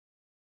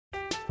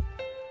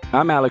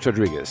I'm Alex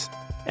Rodriguez.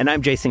 And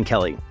I'm Jason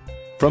Kelly.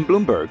 From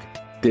Bloomberg,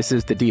 this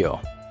is The Deal.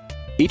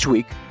 Each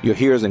week, you'll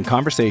hear us in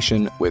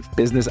conversation with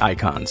business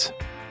icons.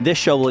 This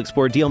show will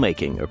explore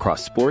deal-making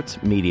across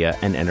sports, media,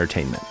 and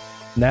entertainment.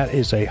 That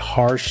is a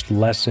harsh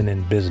lesson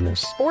in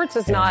business. Sports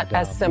is not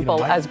as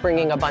simple as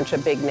bringing a bunch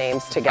of big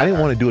names together. I didn't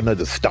want to do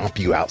another stomp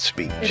you out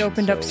speech. It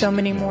opened up so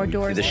many more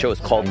doors. The show is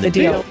called The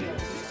Deal.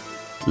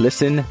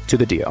 Listen to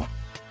The Deal.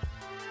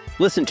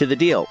 Listen to The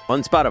Deal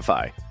on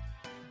Spotify.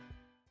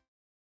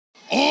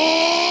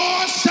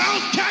 Oh,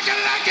 South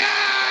Kakalaka!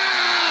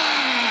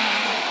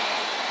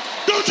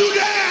 Don't you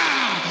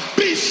dare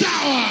be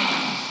sour!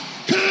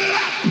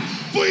 Clap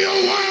for your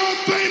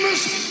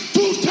world-famous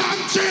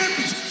two-time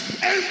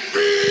champs and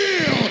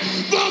feel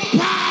the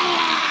power!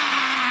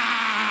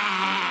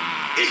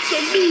 It's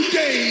a new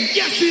day,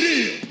 yes it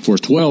is! For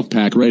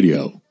 12-Pack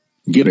Radio,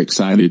 get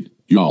excited,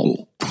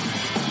 y'all.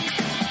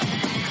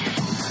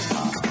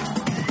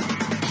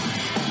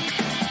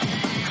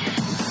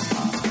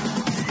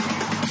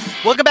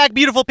 Welcome back,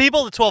 beautiful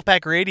people, to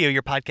 12-Pack Radio,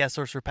 your podcast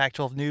source for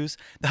Pac-12 news,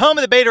 the home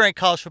of the Beta Rank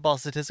College Football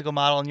Statistical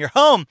Model, and your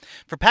home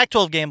for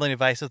Pac-12 gambling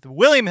advice with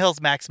William Hills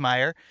Max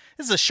Meyer.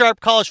 This is a sharp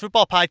college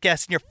football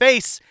podcast in your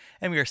face,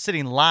 and we are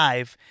sitting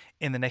live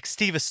in the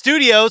Nextiva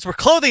studios where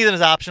clothing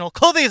is optional.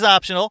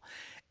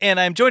 And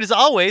I'm joined, as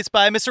always,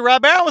 by Mr.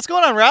 Rob Barron. What's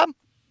going on, Rob?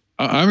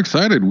 I'm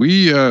excited.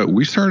 We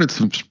started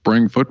some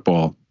spring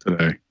football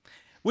today.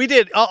 We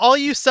did. All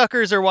you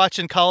suckers are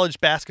watching college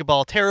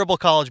basketball, terrible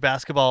college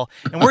basketball,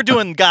 and we're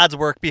doing God's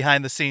work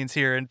behind the scenes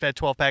here in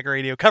 12-Pack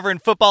Radio, covering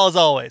football as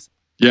always.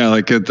 Yeah,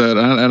 like that,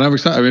 and I'm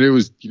excited. I mean, it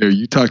was,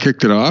 Utah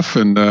kicked it off,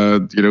 and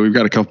we've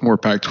got a couple more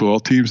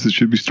Pac-12 teams that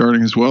should be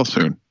starting as well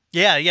soon.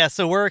 Yeah.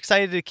 So we're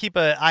excited to keep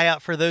an eye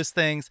out for those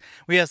things.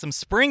 We have some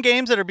spring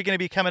games that are going to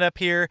be coming up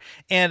here,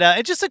 and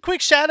just a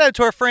quick shout out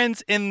to our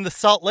friends in the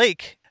Salt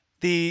Lake,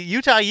 the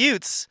Utah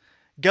Utes,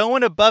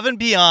 going above and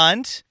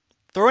beyond.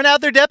 Throwing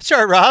out their depth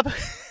chart, Rob.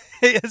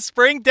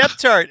 Spring depth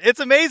chart. It's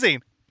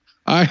amazing.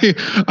 I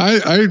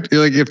like,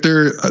 if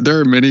there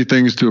are many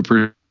things to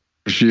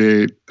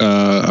appreciate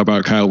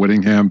about Kyle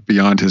Whittingham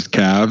beyond his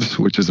calves,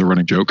 which is a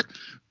running joke,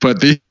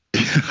 but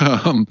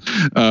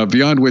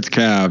beyond Witt's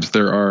calves,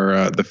 there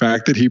are the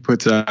fact that he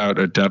puts out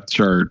a depth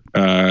chart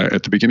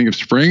at the beginning of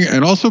spring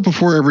and also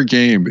before every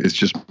game is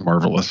just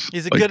marvelous.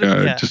 He's a good,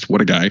 just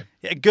what a guy.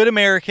 Yeah, good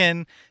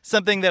American.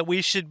 Something that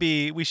we should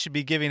be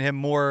giving him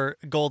more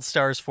gold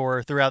stars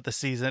for throughout the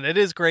season. It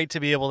is great to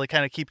be able to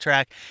kind of keep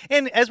track.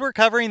 And as we're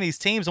covering these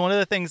teams, one of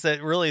the things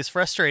that really is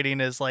frustrating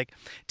is like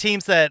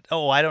teams that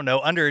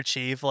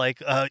underachieve, like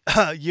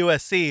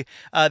USC,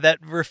 that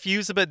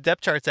refuse to put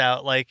depth charts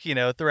out,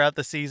 throughout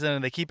the season,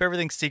 and they keep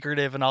everything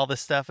secretive and all this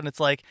stuff. And it's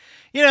like,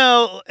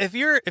 if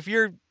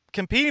you're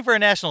competing for a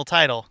national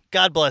title,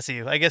 God bless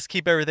you. I guess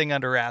keep everything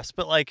under wraps.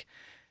 But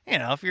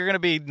if you're going to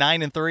be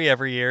 9-3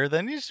 every year,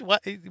 then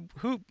what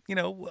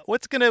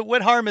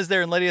harm is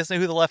there in letting us know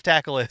who the left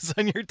tackle is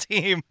on your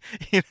team,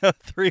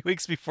 3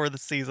 weeks before the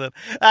season?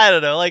 I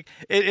don't know. It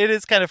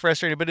is kind of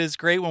frustrating, but it is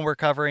great when we're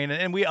covering,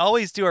 and we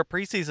always do our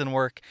preseason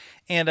work.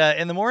 And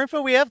the more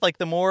info we have,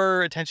 the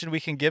more attention we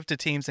can give to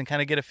teams and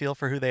kind of get a feel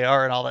for who they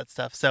are and all that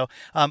stuff. So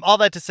all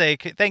that to say,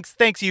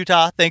 thanks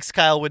Utah. Thanks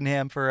Kyle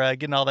Whittingham for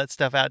getting all that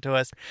stuff out to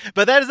us.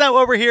 But that is not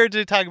what we're here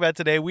to talk about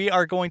today. We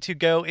are going to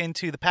go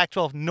into the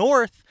Pac-12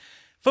 North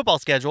football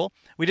schedule.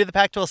 We did the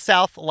Pac-12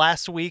 South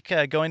last week,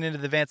 going into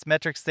the advanced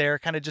metrics there,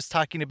 kind of just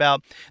talking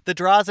about the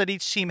draws that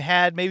each team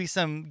had, maybe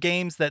some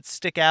games that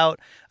stick out.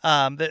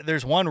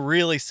 There's one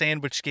really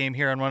sandwich game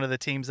here on one of the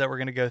teams that we're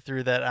going to go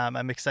through that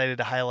I'm excited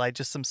to highlight,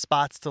 just some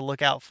spots to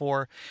look out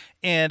for.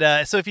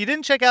 And so if you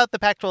didn't check out the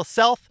Pac-12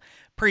 South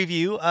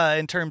preview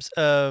in terms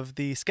of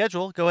the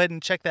schedule, go ahead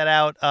and check that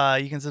out.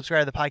 You can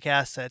subscribe to the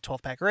podcast at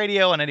 12-Pack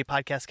Radio on any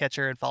podcast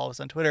catcher and follow us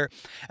on Twitter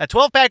at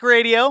 12-Pack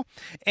Radio.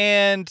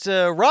 And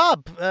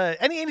Rob,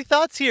 any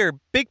thoughts here?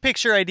 Big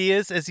picture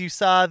ideas as you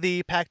saw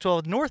the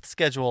Pac-12 North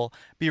schedule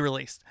be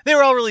released. They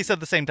were all released at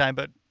the same time,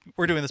 but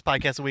we're doing this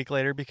podcast a week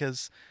later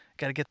because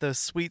got to get those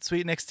sweet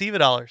Nextiva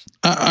dollars.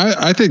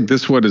 I think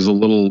this one is a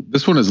little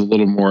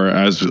more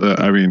as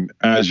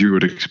you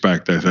would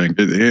expect. I think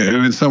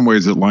and in some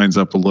ways it lines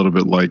up a little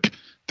bit like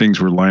things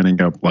were lining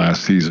up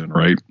last season,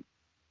 right?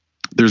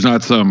 There's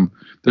not some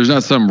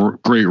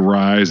great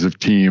rise of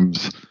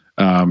teams,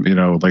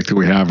 like that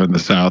we have in the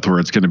South where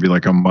it's going to be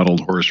like a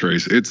muddled horse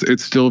race.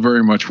 It's still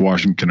very much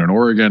Washington and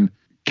Oregon,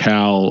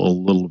 Cal a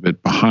little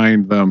bit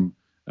behind them.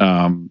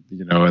 I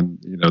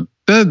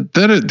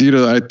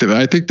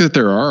think that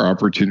there are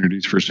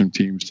opportunities for some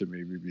teams to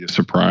maybe be a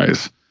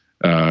surprise,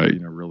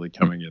 really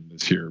coming in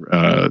this year.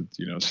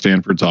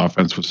 Stanford's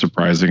offense was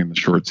surprising in the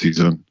short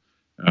season.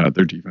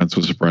 Their defense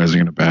was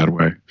surprising in a bad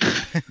way.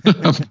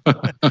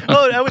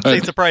 I would say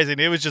surprising.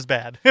 It was just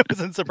bad. It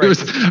wasn't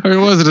surprising.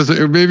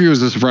 Maybe it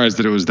was a surprise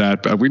that it was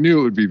that bad. We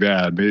knew it would be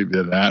bad,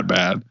 maybe that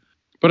bad.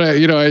 But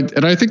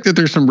I think that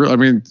there's some real.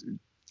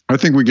 I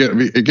think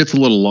it gets a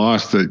little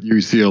lost that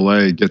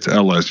UCLA gets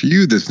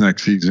LSU this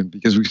next season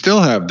because we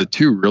still have the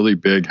two really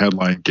big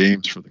headline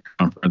games for the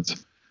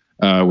conference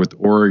with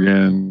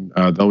Oregon.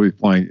 They'll be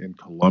playing in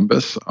Columbus.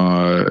 Columbus,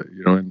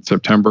 in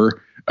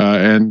September,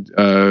 and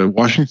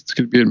Washington's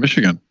going to be in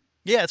Michigan.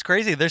 Yeah, it's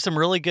crazy. There's some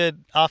really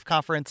good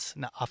non-conference.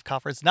 You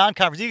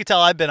can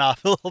tell I've been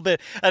off a little bit.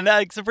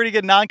 And some pretty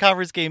good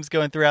non-conference games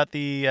going throughout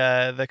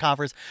the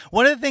conference.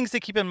 One of the things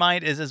to keep in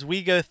mind is as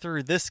we go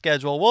through this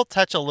schedule, we'll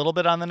touch a little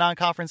bit on the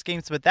non-conference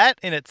games, but that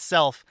in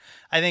itself,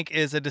 I think,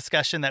 is a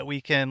discussion that we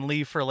can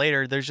leave for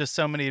later. There's just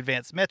so many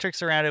advanced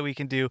metrics around it. We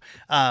can do,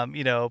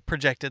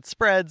 projected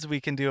spreads.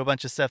 We can do a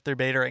bunch of stuff through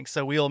beta ranks.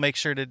 So we'll make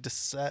sure to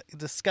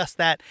discuss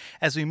that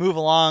as we move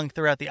along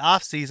throughout the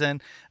off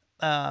season.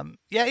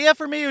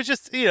 For me, it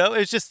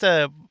was just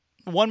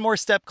one more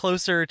step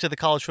closer to the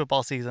college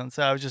football season.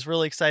 So I was just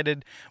really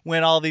excited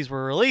when all these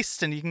were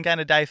released, and you can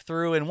kind of dive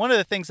through. And one of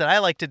the things that I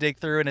like to dig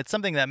through, and it's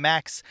something that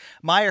Max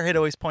Meyer had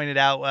always pointed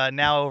out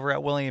now over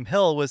at William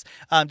Hill, was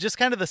just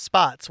kind of the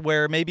spots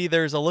where maybe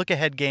there's a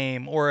look-ahead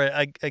game or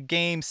a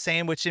game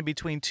sandwiched in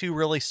between two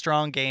really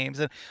strong games,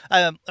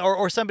 and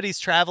or somebody's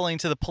traveling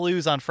to the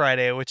Palouse on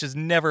Friday, which is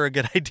never a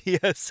good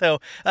idea. So,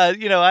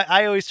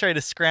 I always try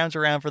to scrounge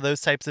around for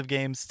those types of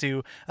games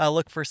to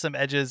look for some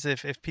edges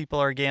if people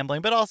are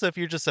gambling, but also if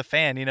you're just a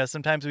fan.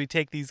 Sometimes we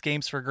take these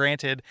games for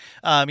granted,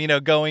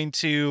 going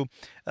to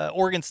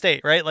Oregon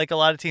State, right? Like a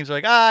lot of teams are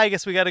like, I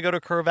guess we got to go to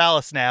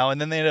Corvallis now, and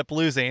then they end up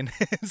losing.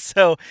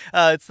 So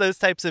it's those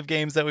types of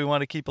games that we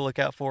want to keep a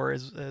lookout for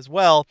as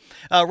well.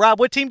 Rob,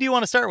 what team do you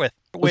want to start with?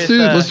 Let's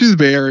do the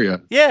Bay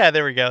Area. Yeah,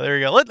 there we go.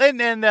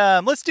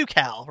 Let's do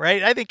Cal,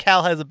 right? I think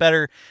Cal has a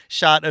better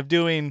shot of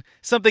doing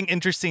something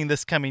interesting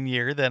this coming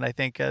year than I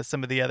think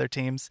some of the other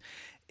teams.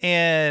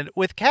 And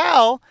with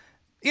Cal,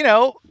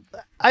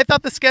 I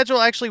thought the schedule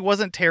actually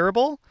wasn't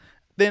terrible.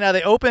 They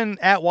open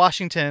at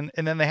Washington,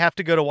 and then they have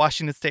to go to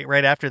Washington State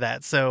right after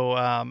that.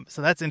 So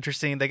that's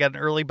interesting. They got an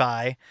early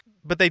bye,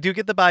 but they do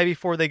get the bye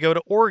before they go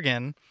to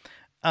Oregon.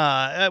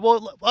 How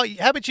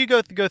about you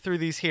go through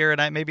these here,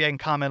 and maybe I can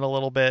comment a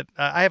little bit.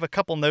 I have a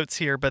couple notes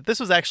here, but this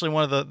was actually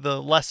one of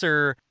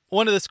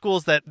the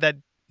schools that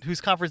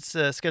whose conference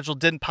schedule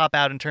didn't pop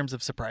out in terms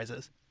of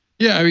surprises.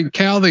 Yeah, I mean,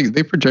 Cal,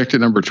 they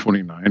projected number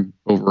 29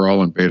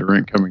 overall in beta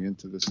rank coming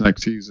into this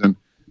next season.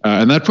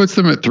 And that puts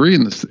them at 3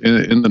 in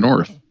the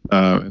North.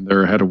 And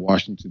they're ahead of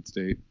Washington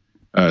State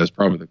is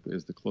probably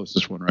the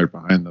closest one right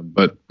behind them.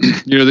 But,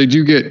 they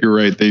do get, you're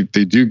right, they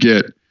do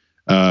get,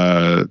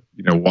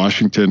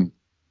 Washington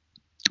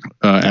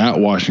at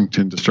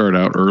Washington to start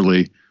out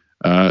early.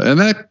 And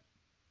that,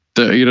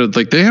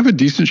 they have a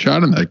decent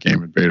shot in that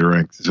game in beta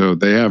rank. So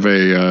they have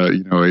a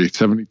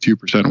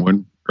 72%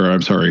 win,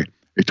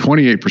 a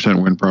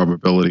 28% win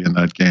probability in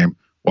that game.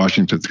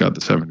 Washington's got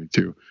the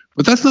 72.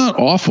 But that's not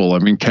awful. I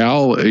mean,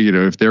 Cal,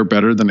 if they're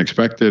better than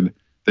expected,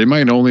 they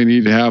might only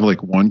need to have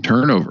like one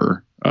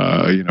turnover,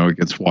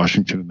 against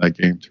Washington in that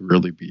game to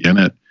really be in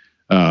it.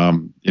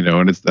 And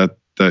it's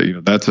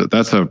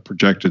that's a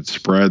projected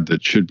spread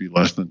that should be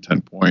less than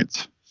 10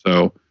 points.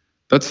 So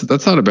that's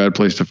not a bad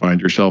place to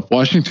find yourself.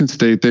 Washington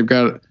State, they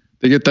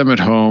get them at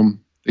home.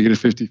 They get a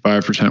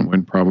 55%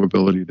 win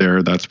probability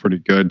there. That's pretty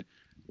good.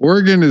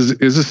 Oregon is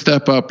a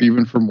step up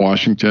even from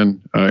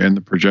Washington in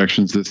the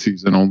projections this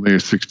season, only a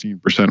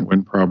 16%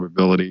 win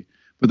probability.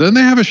 But then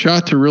they have a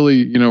shot to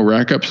really,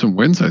 rack up some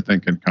wins, I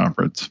think, in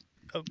conference.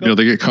 They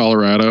get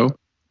Colorado,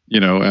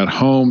 at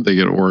home. They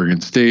get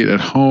Oregon State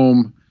at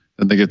home.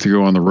 Then they get to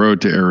go on the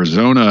road to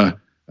Arizona.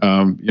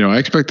 I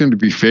expect them to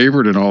be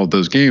favored in all of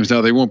those games.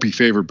 Now, they won't be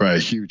favored by a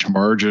huge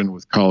margin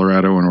with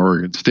Colorado and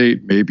Oregon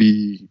State.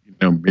 Maybe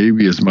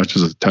as much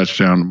as a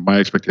touchdown. My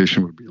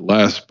expectation would be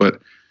less,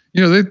 but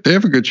they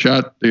have a good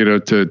shot,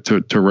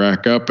 to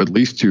rack up at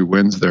least 2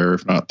 wins there,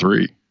 if not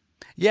 3.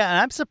 Yeah, and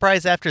I'm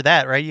surprised after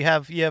that, right? You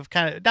have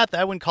kind of, not that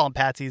I wouldn't call them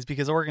patsies,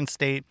 because Oregon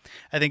State,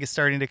 I think, is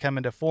starting to come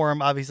into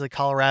form. Obviously,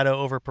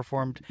 Colorado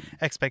overperformed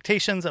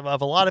expectations of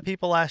a lot of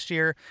people last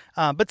year,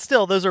 but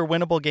still, those are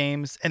winnable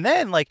games. And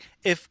then,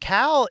 if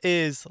Cal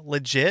is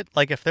legit,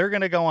 if they're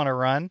going to go on a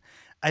run,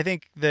 I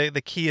think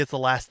the key is the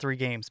last 3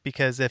 games,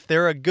 because if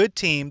they're a good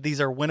team, these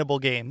are winnable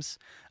games.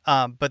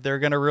 But they're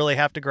going to really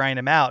have to grind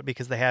them out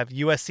because they have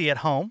USC at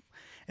home,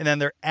 and then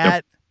they're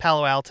at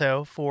Palo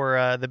Alto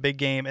for the big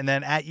game, and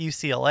then at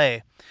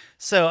UCLA.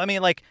 So, I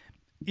mean,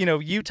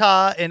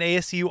 Utah and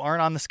ASU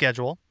aren't on the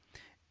schedule,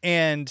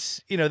 and,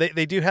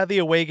 they do have the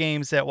away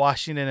games at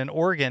Washington and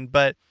Oregon,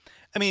 but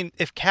I mean,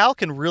 if Cal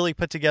can really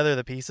put together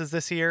the pieces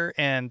this year,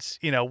 and,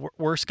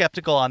 we're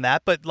skeptical on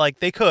that, but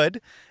they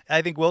could.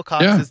 I think Will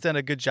Cox has done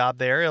a good job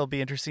there. It'll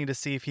be interesting to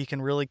see if he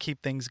can really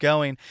keep things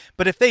going.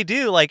 But if they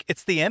do,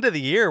 it's the end of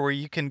the year where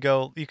you can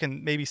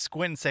maybe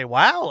squint and say,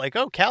 wow,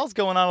 Cal's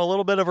going on a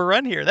little bit of a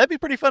run here. That'd be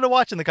pretty fun to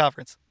watch in the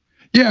conference.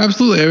 Yeah,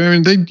 absolutely. I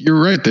mean,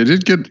 you're right. They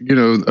did get,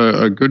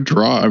 a good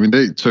draw. I mean,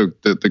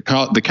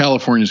 the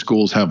California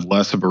schools have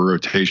less of a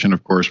rotation,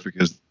 of course,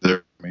 because they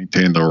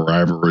maintain the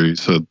rivalry.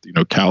 So,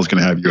 Cal's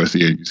going to have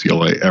USC and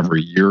UCLA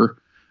every year.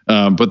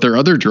 But their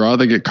other draw,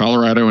 they get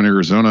Colorado and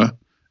Arizona.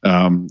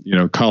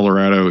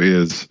 Colorado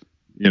is,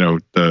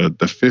 the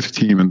 5th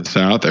team in the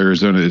South.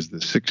 Arizona is the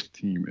 6th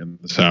team in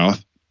the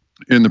South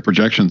in the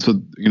projection.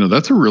 So,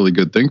 that's a really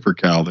good thing for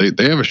Cal.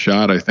 They have a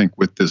shot, I think,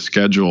 with this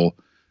schedule.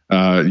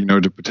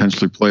 to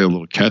potentially play a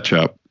little catch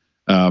up.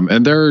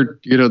 And they're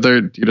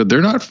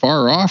not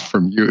far off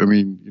from you. I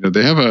mean,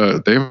 they have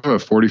a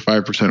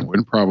 45%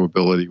 win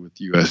probability with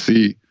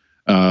USC.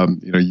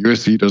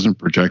 USC doesn't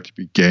project to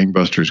be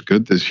gangbusters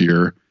good this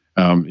year.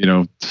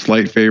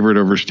 Slight favorite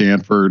over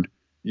Stanford.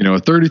 A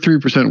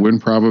 33% win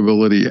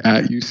probability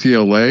at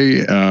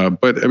UCLA.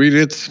 But I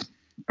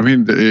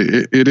mean,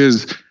 it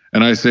is.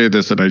 And I say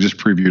this, and I just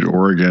previewed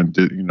Oregon,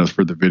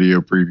 for the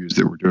video previews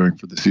that we're doing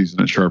for the season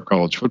at Sharp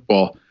College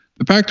Football.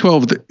 The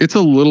Pac-12, it's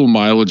a little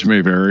mileage may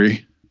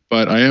vary,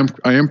 but I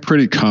am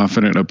pretty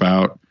confident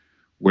about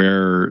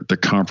where the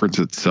conference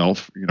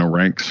itself,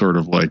 ranks sort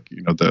of like,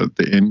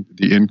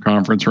 the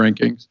in-conference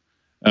rankings.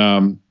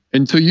 And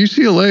so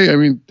UCLA, I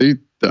mean,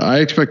 I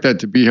expect that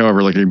to be,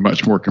 however, like a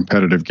much more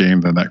competitive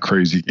game than that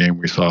crazy game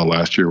we saw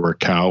last year where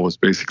Cal was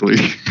basically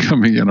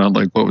coming in on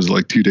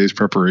 2 days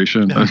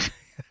preparation. No.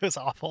 It was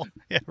awful.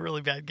 Yeah,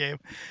 really bad game.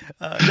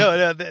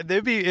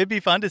 It'd be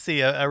fun to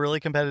see a really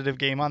competitive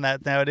game on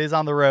that. Now it is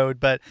on the road,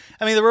 but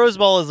I mean the Rose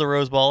Bowl is the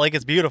Rose Bowl. Like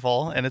it's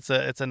beautiful and it's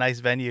a nice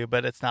venue,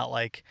 but it's not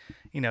like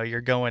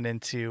you're going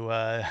into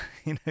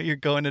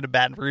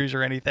Baton Rouge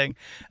or anything.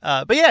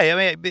 But yeah, I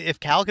mean if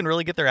Cal can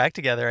really get their act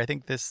together, I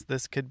think this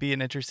could be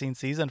an interesting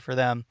season for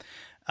them.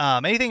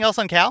 Anything else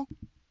on Cal?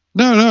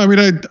 No. I mean,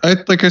 I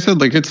like I said,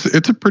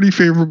 it's a pretty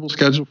favorable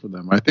schedule for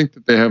them. I think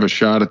that they have a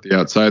shot at the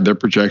outside. Their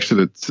projection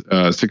at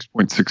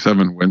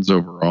 6.67 wins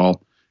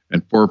overall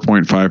and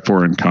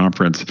 4.54 in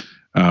conference.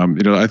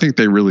 I think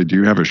they really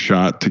do have a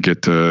shot to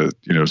get to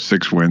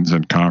 6 wins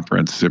in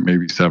conference,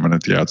 maybe 7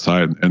 at the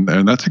outside, and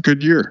that's a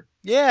good year.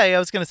 Yeah, I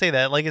was going to say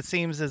that. Like it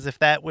seems as if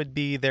that would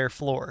be their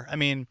floor. I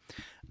mean,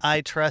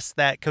 I trust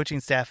that coaching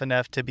staff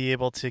enough to be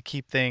able to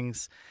keep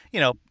things,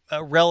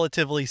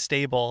 relatively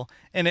stable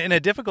in a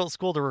difficult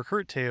school to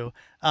recruit to,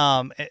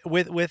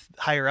 with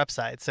higher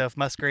upside. So if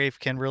Musgrave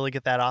can really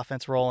get that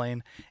offense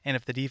rolling, and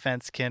if the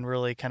defense can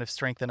really kind of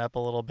strengthen up a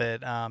little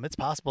bit, it's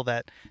possible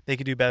that they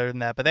could do better than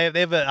that. But they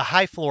have a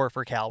high floor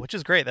for Cal, which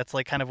is great. That's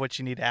like kind of what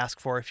you need to ask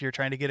for if you're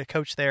trying to get a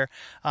coach there.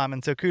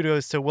 And so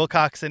kudos to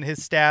Wilcox and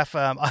his staff.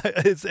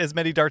 As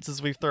many darts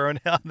as we've thrown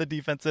on the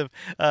defensive,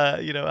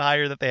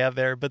 hire that they have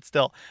there, but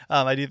still,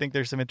 I do think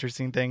there's some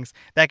interesting things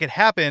that could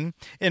happen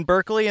in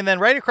Berkeley. And then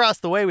right across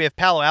the way, we have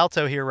Palo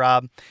Alto here,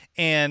 Rob.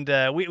 And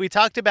we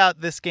talked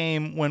about this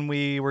game when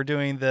we were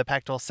doing the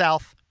Pac-12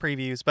 South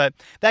previews, but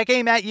that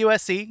game at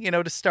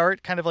USC, to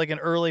start kind of like an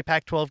early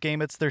Pac-12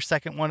 game, it's their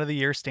second one of the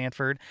year,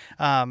 Stanford,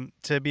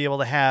 to be able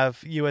to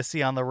have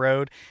USC on the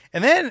road.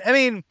 And then, I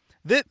mean,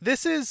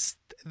 this is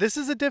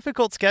a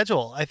difficult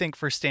schedule, I think,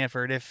 for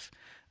Stanford. If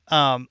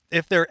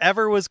there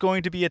ever was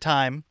going to be a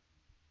time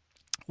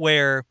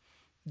where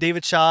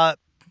David Shaw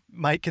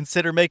might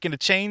consider making a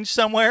change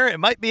somewhere, it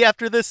might be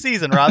after this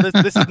season, Rob.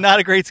 This is not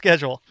a great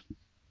schedule.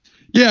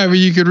 Yeah, I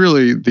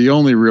mean, the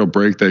only real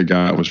break they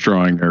got was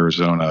drawing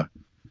Arizona,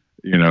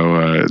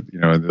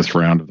 in this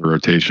round of the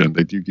rotation.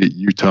 They do get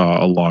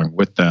Utah along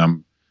with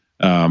them,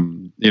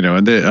 and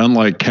they,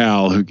 unlike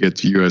Cal, who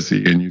gets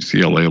USC and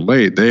UCLA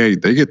late, they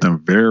get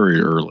them very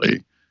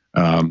early.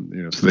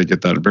 So they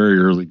get that very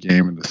early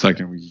game in the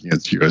second week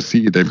against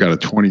USC. They've got a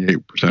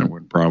 28%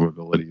 win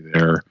probability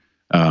there.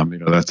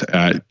 That's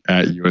at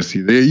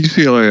USC. They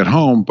UCLA at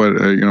home, but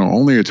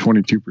only a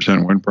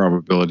 22% win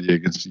probability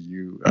against the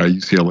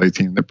UCLA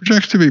team that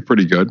projects to be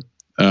pretty good.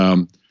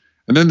 And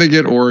then they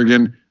get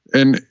Oregon,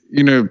 and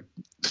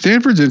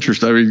Stanford's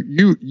interest. I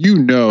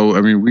mean,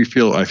 I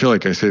feel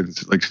like I say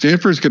this, like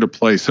Stanford's going to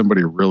play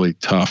somebody really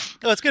tough.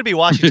 Oh, it's going to be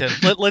Washington.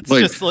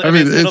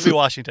 It'll be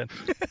Washington.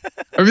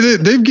 I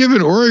mean, they've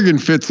given Oregon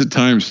fits at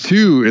times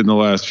too in the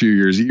last few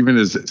years, even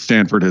as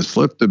Stanford has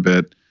slipped a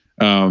bit.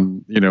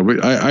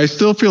 But I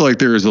still feel like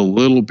there is a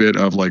little bit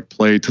of like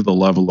play to the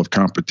level of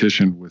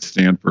competition with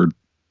Stanford.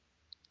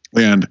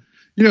 And,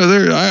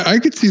 I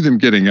could see them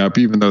getting up,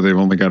 even though they've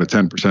only got a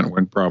 10%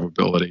 win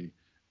probability.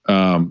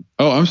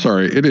 I'm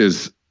sorry. It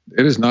is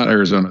not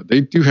Arizona.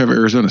 They do have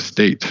Arizona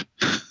State.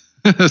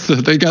 So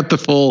they got the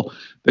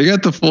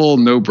full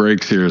no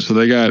breaks here. So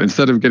they got,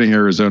 instead of getting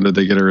Arizona,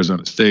 they get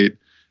Arizona State.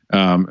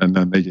 And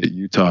then they get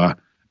Utah.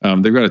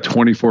 They've got a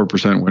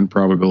 24% win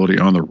probability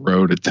on the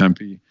road at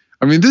Tempe.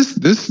 I mean,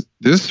 this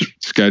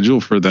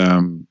schedule for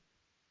them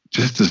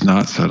just does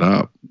not set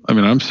up. I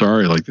mean, I'm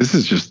sorry. Like, this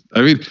is just,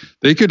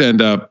 they could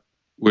end up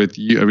with,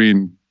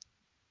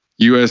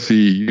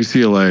 USC,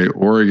 UCLA,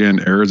 Oregon,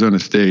 Arizona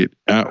State,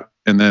 at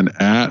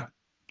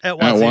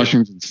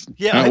Washington,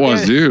 at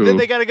Wazoo. Then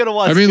they got to go to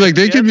Wazoo. I mean, like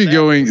they could be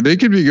going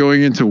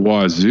into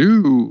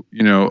Wazoo,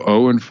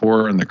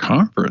 0-4 in the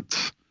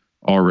conference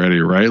already,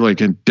 right? Like,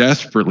 and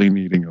desperately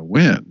needing a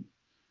win.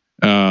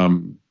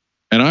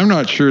 And I'm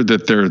not sure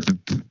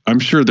that I'm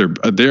sure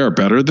they are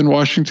better than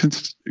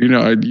Washington's.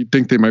 You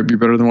think they might be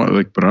better than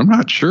but I'm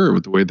not sure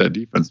with the way that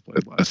defense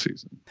played last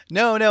season.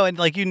 No, and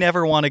like you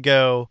never want to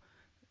go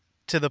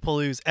to the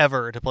Palouse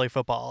ever to play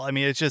football. I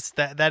mean, it's just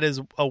that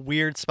is a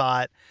weird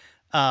spot.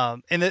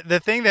 And the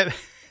thing that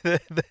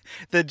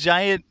the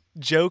giant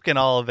joke in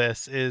all of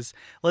this is,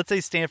 let's say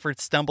Stanford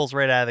stumbles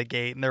right out of the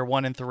gate and they're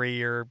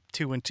 1-3 or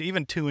 2-2,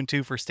 even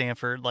 2-2 for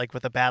Stanford, like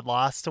with a bad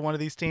loss to one of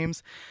these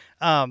teams.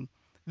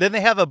 Then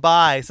they have a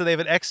bye, so they have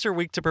an extra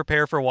week to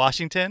prepare for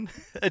Washington,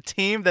 a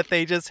team that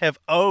they just have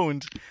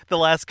owned the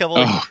last couple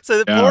of weeks.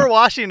 So poor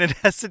Washington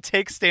has to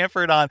take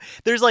Stanford on.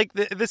 There's like,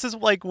 this is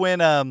like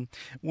when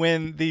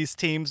these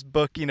teams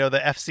book, the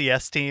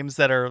FCS teams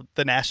that are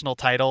the national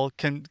title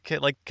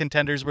like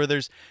contenders, where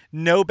there's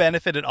no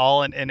benefit at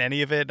all in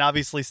any of it. And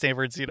obviously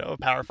Stanford's, a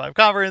Power 5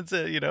 conference,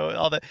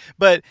 all that.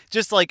 But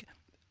just like,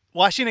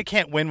 Washington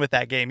can't win with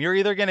that game. You're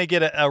either going to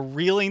get a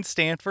reeling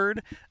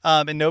Stanford,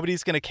 and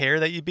nobody's going to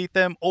care that you beat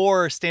them,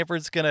 or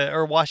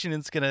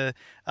Washington's going to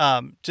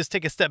just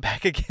take a step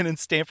back again, and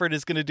Stanford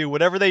is going to do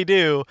whatever they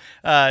do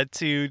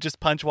to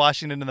just punch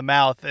Washington in the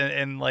mouth,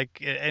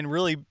 and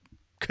really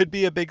could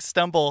be a big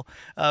stumble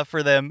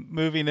for them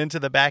moving into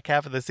the back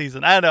half of the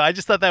season. I don't know. I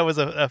just thought that was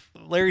a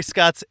Larry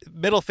Scott's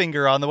middle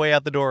finger on the way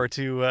out the door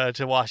to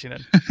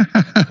Washington.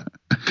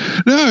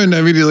 No, and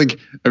I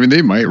mean,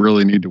 they might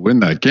really need to win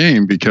that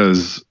game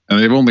because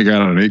they've only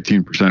got an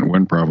 18%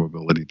 win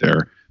probability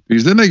there.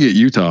 Because then they get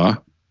Utah,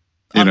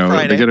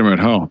 Friday. They get them at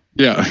home.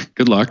 Yeah,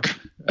 good luck.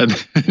 And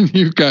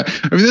you've got,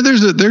 then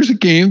there's a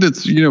game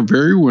that's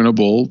very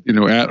winnable,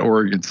 at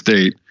Oregon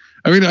State.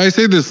 I mean, I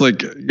say this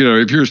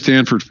if you're a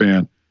Stanford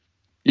fan,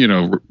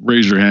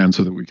 raise your hand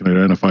so that we can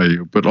identify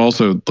you. But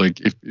also,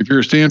 if you're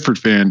a Stanford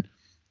fan,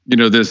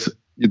 this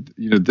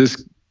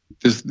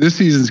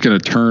season's going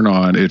to turn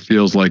on, it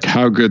feels like,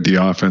 how good the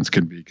offense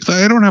can be. Because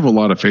I don't have a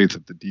lot of faith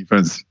that the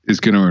defense is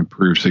going to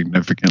improve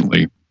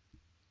significantly.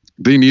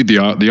 They need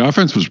the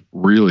offense was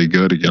really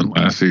good again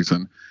last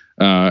season.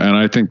 And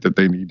I think that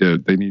they need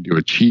to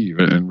achieve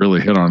and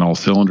really hit on all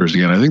cylinders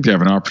again. I think they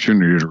have an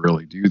opportunity to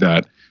really do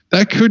that.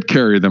 That could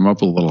carry them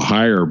up a little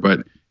higher.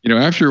 But,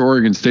 after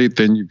Oregon State,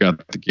 then you've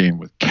got the game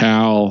with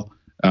Cal.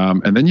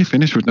 And then you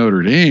finish with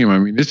Notre Dame. I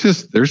mean, it's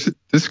just this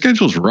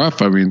schedule's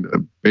rough. I mean,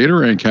 Beta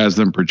Rank has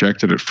them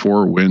projected at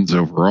 4 wins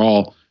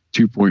overall,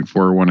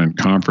 2.41 in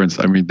conference.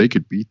 I mean, they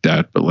could beat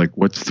that, but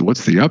what's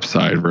the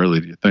upside really?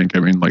 Do you think? I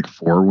mean,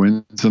 4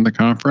 wins in the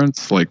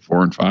conference, 4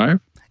 and 5.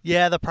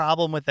 Yeah, the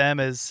problem with them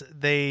is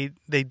they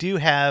do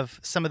have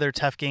some of their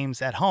tough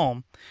games at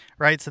home,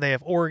 right? So they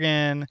have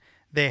Oregon,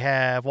 they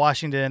have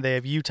Washington, they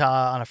have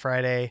Utah on a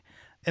Friday,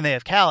 and they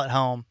have Cal at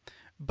home,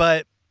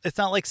 but it's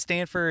not like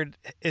Stanford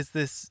is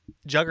this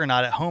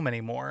juggernaut at home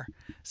anymore.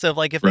 So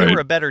if they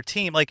were a better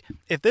team,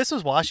 if this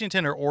was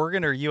Washington or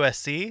Oregon or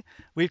USC,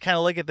 we'd kind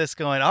of look at this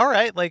going, all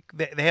right,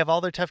 they have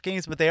all their tough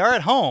games, but they are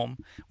at home,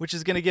 which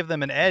is going to give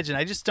them an edge. And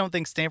I just don't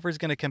think Stanford's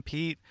going to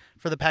compete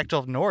for the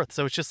Pac-12 North.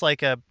 So it's just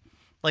like a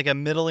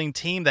middling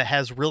team that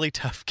has really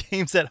tough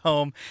games at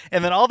home.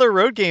 And then all their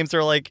road games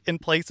are in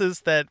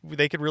places that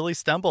they could really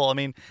stumble. I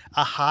mean,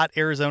 a hot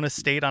Arizona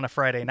State on a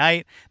Friday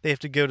night. They have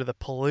to go to the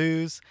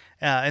Palouse.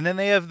 And then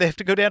they have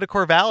to go down to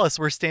Corvallis,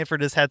 where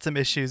Stanford has had some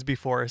issues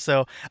before.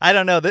 So I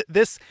don't know.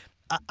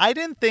 I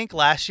didn't think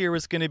last year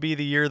was going to be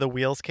the year the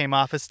wheels came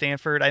off of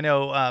Stanford. I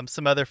know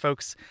some other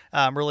folks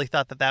really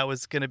thought that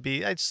was going to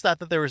be. I just thought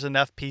that there was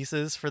enough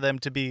pieces for them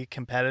to be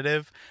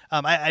competitive.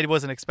 I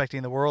wasn't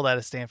expecting the world out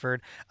of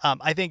Stanford.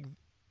 I think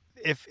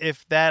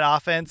if that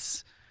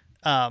offense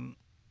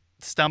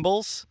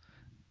stumbles,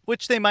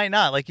 which they might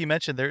not, like you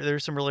mentioned,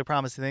 there's some really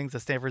promising things that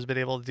Stanford's been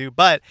able to do.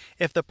 But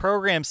if the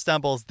program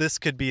stumbles, this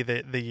could be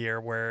the year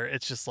where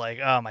it's just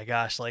oh my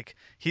gosh,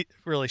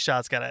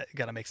 Schaub's got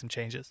to make some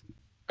changes.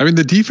 I mean,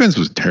 the defense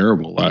was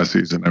terrible last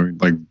season. I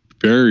mean,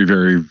 very,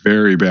 very,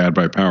 very bad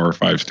by Power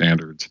 5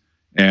 standards.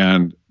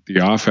 And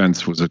the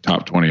offense was a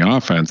top 20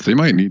 offense. They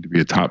might need to be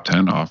a top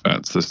 10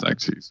 offense this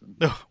next season.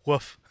 Oh,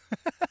 woof.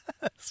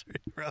 That's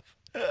pretty rough.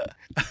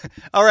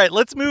 All right,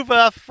 let's move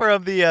off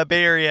from the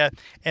Bay Area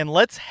and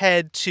let's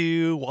head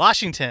to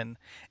Washington.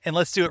 And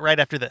let's do it right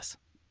after this.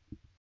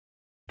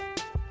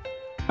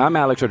 I'm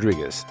Alex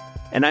Rodriguez.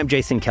 And I'm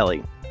Jason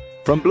Kelly.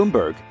 From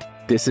Bloomberg,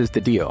 this is The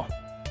Deal.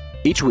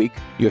 Each week,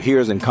 you'll hear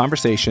us in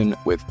conversation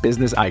with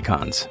business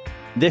icons.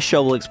 This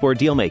show will explore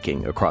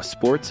deal-making across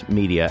sports,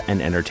 media,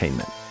 and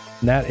entertainment.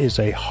 That is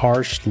a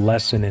harsh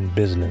lesson in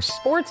business.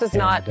 Sports is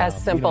not as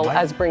simple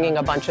as bringing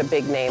a bunch of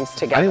big names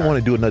together. I didn't want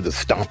to do another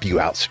stomp you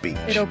out speech.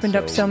 It opened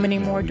up so many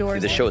more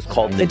doors. The show is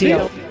called The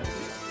Deal.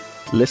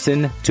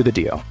 Listen to The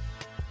Deal.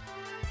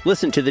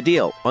 Listen to The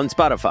Deal on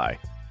Spotify.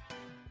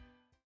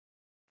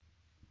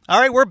 All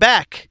right, we're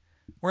back.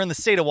 We're in the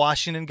state of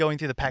Washington going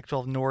through the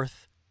Pac-12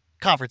 North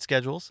conference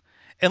schedules.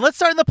 And let's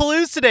start in the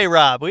Palouse today,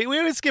 Rob. We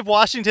always give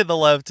Washington the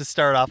love to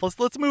start off.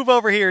 Let's move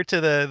over here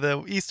to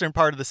the eastern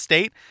part of the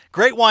state.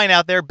 Great wine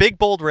out there, big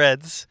bold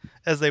reds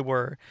as they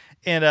were.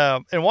 And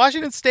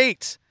Washington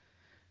State,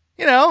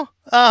 not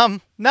a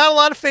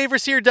lot of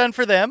favors here done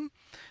for them.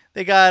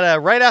 They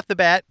got right off the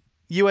bat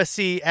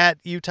USC at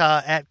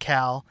Utah at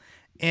Cal,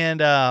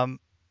 and I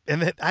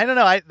don't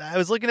know. I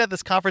was looking at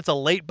this conference a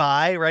late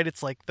bye, right?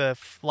 It's like the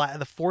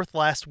fourth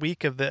last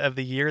week of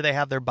the year they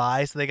have their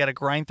bye, so they got to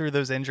grind through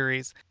those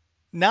injuries.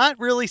 Not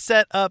really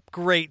set up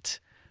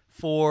great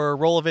for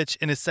Rolovich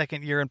in his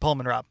second year in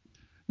Pullman, Rob.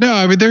 No,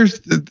 I mean,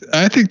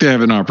 I think they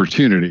have an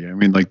opportunity. I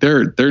mean, like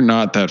they're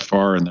not that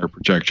far in their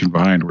projection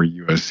behind where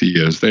USC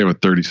is. They have a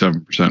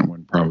 37%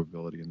 win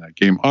probability in that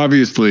game.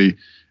 Obviously,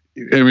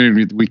 I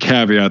mean, we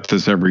caveat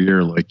this every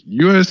year. Like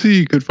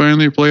USC could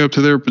finally play up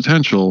to their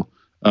potential.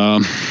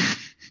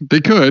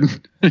 They could,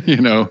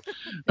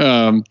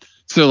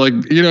 So like,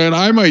 and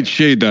I might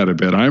shade that a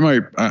bit. I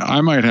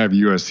might have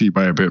USC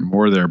by a bit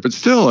more there, but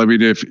still, I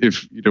mean, if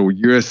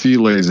USC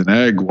lays an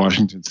egg,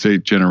 Washington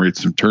State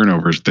generates some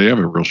turnovers, they have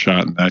a real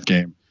shot in that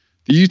game.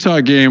 The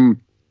Utah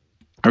game,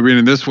 I mean,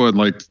 in this one,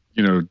 like,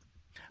 Hold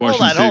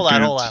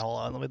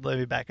on. Let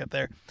me back up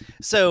there.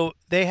 So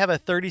they have a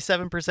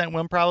 37%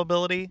 win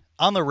probability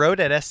on the road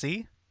at SC.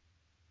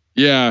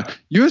 Yeah,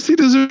 USC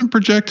doesn't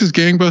project as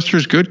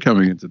gangbusters good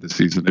coming into the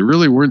season. They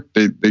really weren't.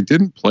 They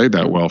didn't play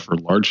that well for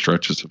large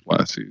stretches of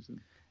last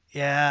season.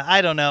 Yeah,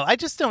 I don't know. I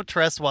just don't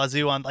trust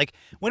Wazoo on, like,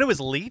 when it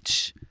was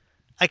Leach,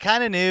 I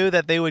kind of knew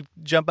that they would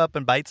jump up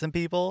and bite some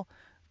people,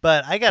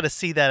 but I got to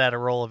see that out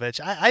of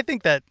Rolovich. I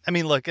think that,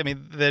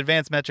 the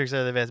advanced metrics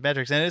are the advanced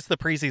metrics, and it's the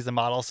preseason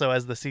model, so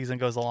as the season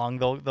goes along,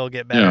 they'll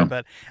get better. Yeah.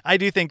 But I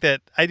do think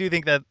that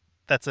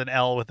that's an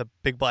L with a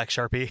big black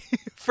Sharpie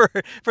for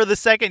the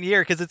second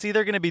year, because it's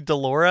either going to be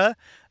Delora,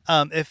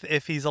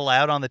 if he's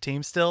allowed on the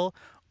team still,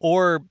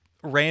 or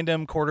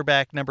random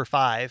quarterback number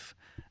 5.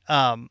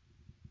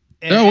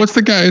 What's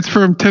the guy? It's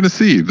from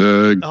Tennessee,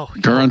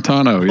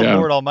 Garantano. Yeah,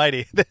 Lord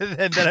Almighty.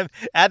 And then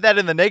add that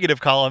in the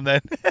negative column.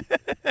 Then,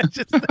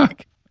 just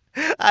like,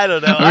 I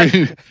don't know. I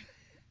mean,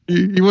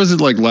 he wasn't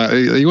like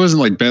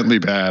Bentley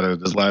bad at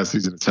his last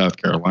season at South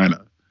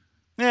Carolina.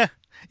 Yeah,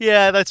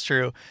 that's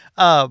true.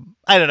 I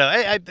don't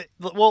know.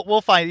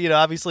 We'll find.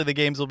 Obviously the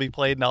games will be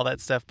played and all that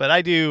stuff. But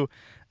I do.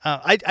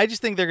 I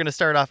just think they're going to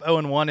start off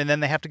 0-1, and then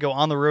they have to go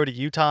on the road at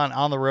Utah and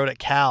on the road at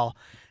Cal.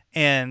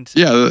 And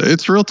yeah,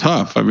 it's real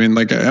tough. I mean,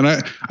 like, and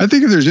I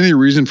think if there's any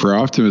reason for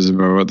optimism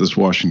about this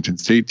Washington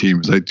State team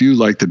is I do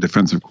like the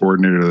defensive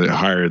coordinator they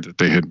hired that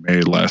they had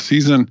made last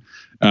season.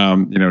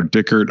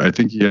 Dickert, I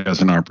think he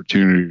has an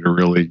opportunity to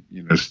really,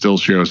 still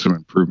show some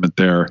improvement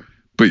there.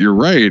 But you're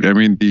right. I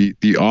mean,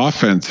 the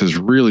offense has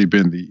really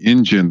been the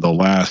engine the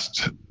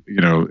last,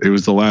 it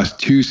was the last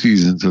 2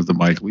 seasons of the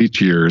Mike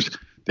Leach years.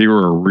 They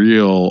were a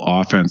real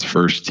offense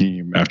first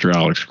team after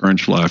Alex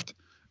Grinch left.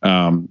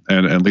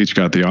 And Leach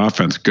got the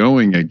offense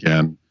going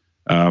again.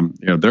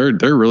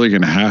 They're really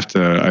going to have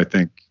to, I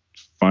think,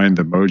 find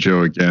the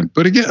mojo again.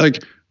 But again,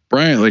 like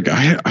Brian, like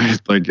I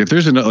like if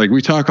there's another, like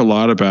we talk a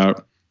lot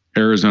about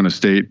Arizona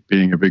State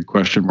being a big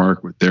question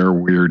mark with their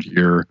weird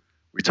year.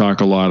 We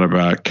talk a lot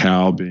about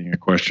Cal being a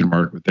question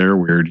mark with their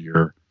weird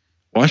year.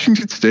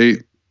 Washington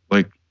State,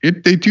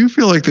 they do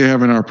feel like they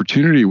have an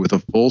opportunity with a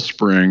full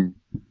spring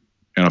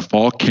and a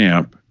fall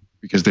camp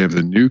because they have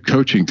the new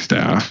coaching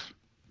staff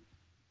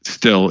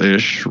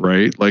still-ish,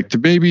 right? Like to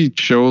maybe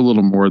show a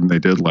little more than they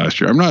did last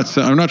year. I'm not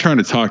trying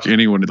to talk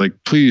anyone. Like,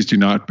 please do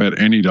not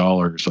bet any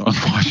dollars on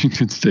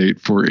Washington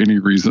State for any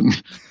reason.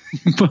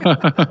 but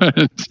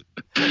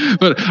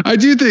I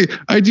do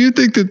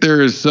think that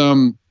there is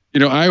some.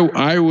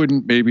 I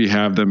wouldn't maybe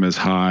have them as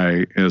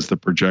high as the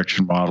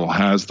projection model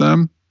has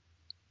them.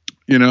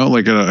 And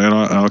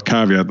I'll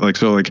caveat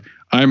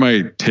I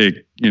might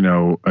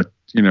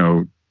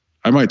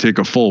take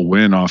a full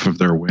win off of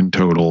their win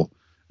total,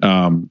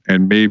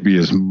 and maybe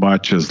as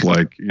much as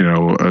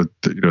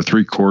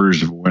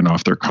 3/4 of a win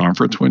off their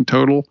conference win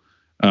total,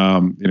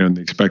 in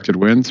the expected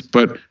wins.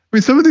 But I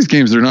mean, some of these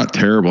games, they're not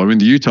terrible. I mean,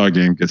 the Utah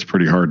game gets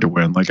pretty hard to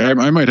win. Like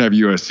I might have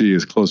USC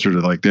as closer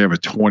to they have a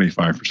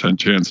 25%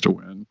 chance to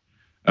win.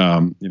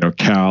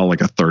 Cal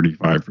like a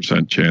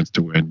 35% chance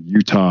to win.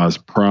 Utah is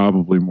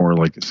probably more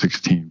like a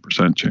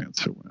 16%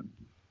 chance to win.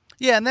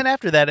 Yeah, and then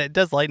after that, it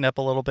does lighten up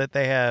a little bit.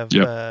 They have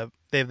the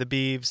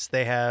Beavs,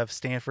 they have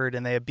Stanford,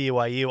 and they have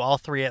BYU, all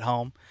 3 at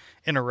home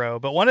in a row.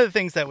 But one of the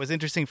things that was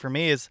interesting for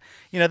me is,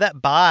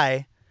 that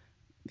bye,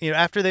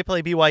 after they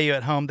play BYU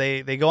at home,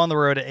 they go on the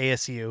road at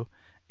ASU.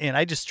 And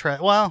I just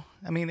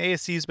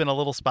ASU's been a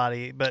little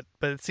spotty, but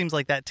it seems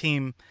like that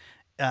team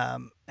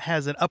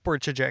has an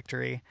upward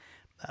trajectory.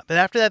 But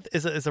after that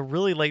is a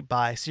really late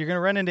bye. So you're going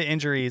to run into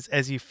injuries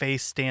as you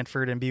face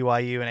Stanford and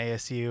BYU and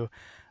ASU.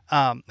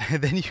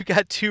 Then you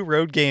got 2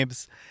 road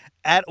games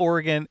at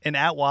Oregon and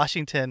at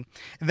Washington.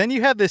 And then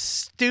you have this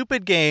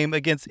stupid game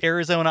against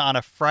Arizona on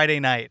a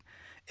Friday night.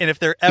 And if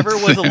there ever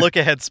was a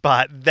look-ahead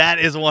spot, that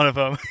is one of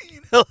them.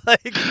 I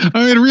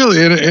mean,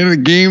 really, in a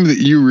game that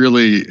you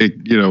really,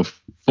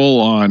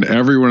 full on,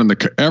 everyone in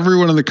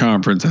the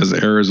conference has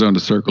Arizona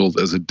circled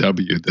as a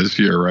W this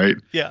year, right?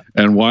 Yeah.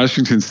 And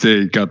Washington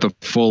State got the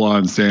full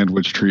on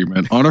sandwich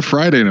treatment on a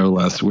Friday, no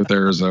less, with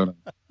Arizona.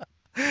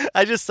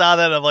 I just saw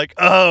that. I'm like,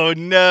 oh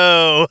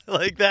no,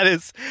 that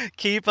is,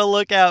 keep a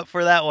lookout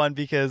for that one,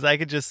 because I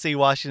could just see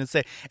Washington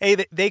State.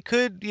 Hey, they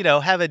could,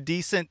 have a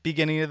decent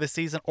beginning of the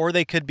season, or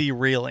they could be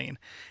reeling.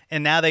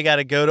 And now they got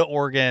to go to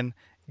Oregon,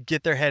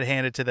 get their head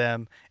handed to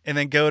them, and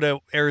then go to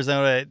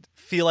Arizona,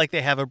 feel like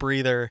they have a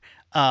breather,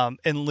 and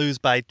lose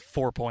by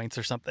 4 points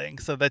or something.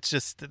 So that's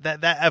just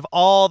that of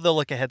all the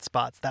look ahead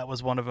spots, that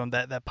was one of them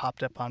that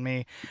popped up on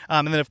me.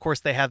 And then of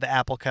course they have the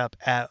Apple Cup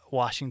at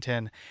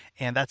Washington,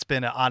 and that's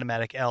been an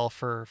automatic L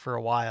for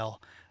a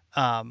while.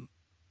 I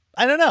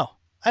don't know.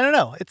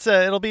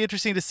 It'll be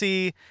interesting to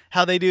see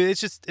how they do.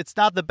 It's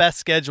not the best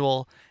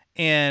schedule.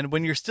 And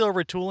when you're still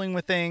retooling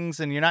with things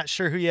and you're not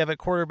sure who you have at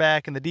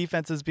quarterback and the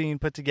defense is being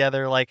put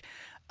together, like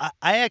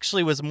I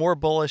actually was more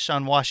bullish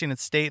on Washington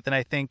State than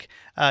I think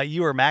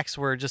you or Max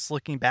were just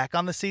looking back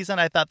on the season.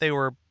 I thought they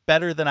were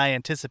better than I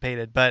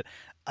anticipated, but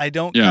I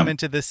don't come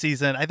into this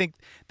season. I think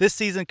this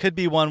season could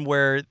be one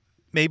where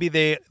maybe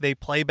they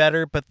play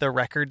better, but the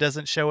record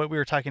doesn't show it. We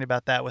were talking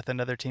about that with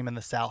another team in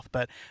the South,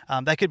 but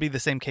that could be the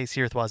same case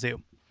here with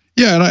Wazoo.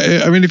 Yeah, and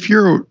I mean, if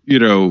you're,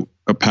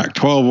 a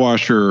Pac-12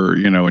 watcher,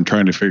 and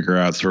trying to figure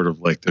out sort of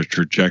like the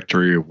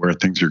trajectory of where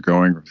things are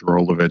going with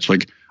Rolovich,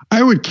 like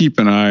I would keep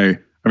an eye.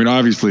 I mean,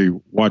 obviously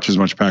watch as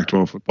much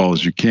Pac-12 football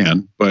as you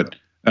can, but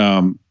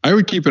I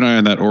would keep an eye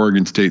on that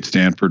Oregon State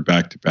Stanford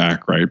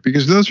back-to-back, right?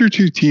 Because those are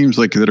two teams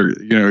like that are,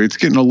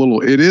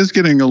 it is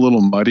getting a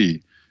little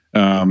muddy,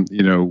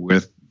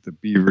 with the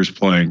Beavers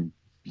playing,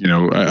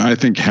 I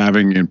think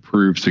having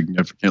improved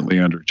significantly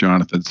under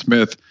Jonathan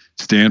Smith,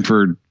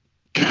 Stanford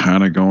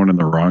kind of going in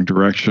the wrong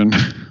direction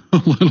a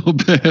little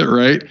bit,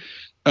 right?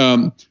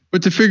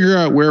 But to figure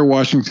out where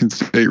Washington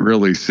State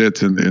really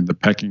sits in the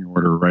pecking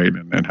order, right,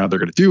 and how they're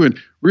going to do, and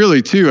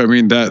really too, I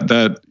mean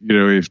that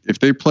if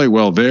they play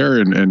well there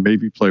and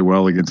maybe play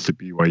well against the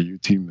BYU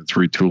team that's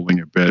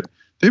retooling a bit,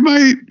 they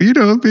might,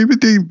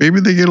 maybe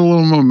they get a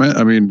little momentum.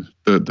 I mean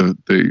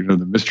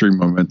the mystery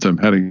momentum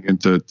heading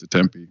into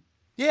Tempe.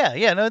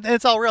 Yeah, no,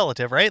 it's all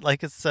relative, right?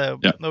 Like it's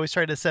always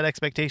try to set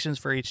expectations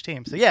for each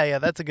team. So yeah,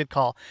 that's a good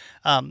call.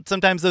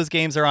 Sometimes those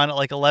games are on at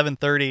like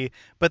 11:30,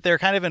 but they're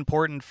kind of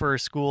important for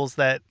schools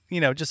that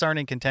just aren't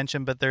in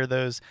contention, but they're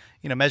those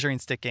measuring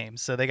stick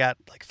games. So they got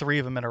like 3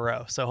 of them in a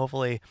row. So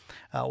hopefully,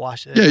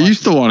 Washington. You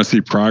still want to see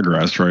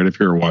progress, right? If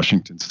you're a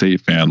Washington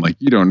State fan, like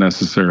you don't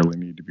necessarily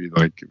need to be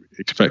like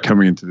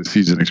coming into the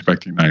season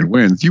expecting 9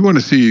 wins. You want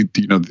to see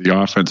the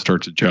offense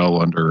start to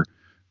gel under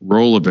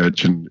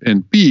Rolovich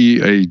and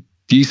be a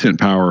decent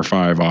Power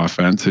 5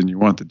 offense, and you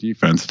want the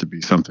defense to be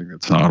something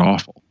that's not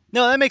awful.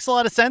 No, that makes a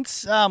lot of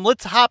sense.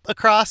 Let's hop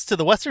across to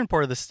the western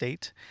part of the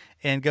state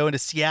and go into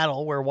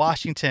Seattle, where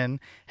Washington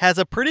has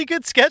a pretty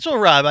good schedule,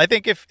 Rob. I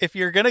think if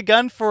you're going to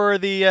gun for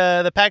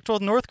the Pac-12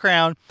 North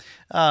crown,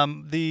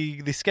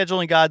 the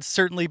scheduling gods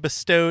certainly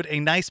bestowed a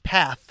nice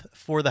path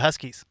for the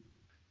Huskies.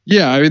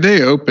 Yeah, I mean,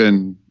 they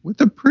open with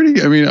a pretty,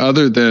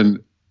 other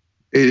than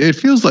it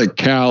feels like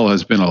Cal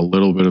has been a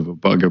little bit of a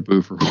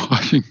bugaboo for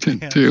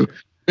Washington too.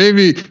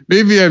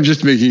 Maybe I'm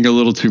just making a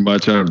little too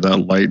much out of that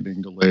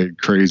lightning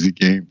delayed crazy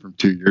game from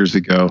 2 years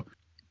ago,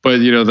 but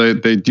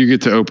they do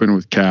get to open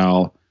with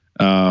Cal,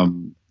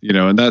 and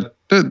that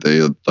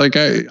they like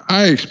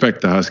I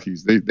expect the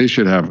Huskies they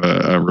should have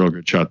a real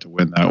good shot to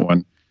win that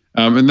one,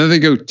 and then they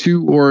go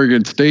to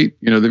Oregon State.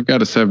 They've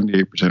got a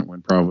 78%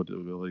 win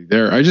probability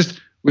there.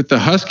 With the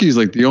Huskies,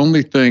 like the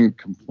only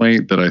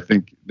complaint that I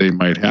think they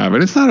might have,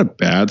 and it's not a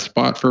bad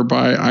spot for a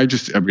bye.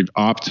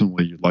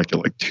 Optimally you'd like it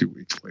like 2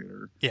 weeks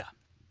later. Yeah.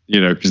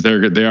 Because they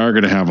are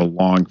going to have a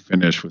long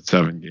finish with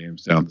 7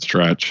 games down the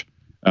stretch,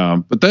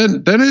 but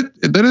then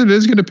it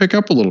is going to pick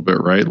up a little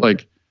bit, right?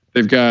 Like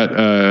they've got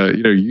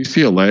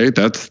UCLA.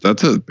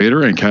 That's a Beta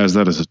Rank has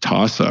that as a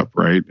toss up,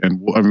 right?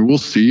 And we'll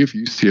see if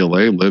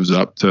UCLA lives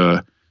up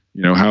to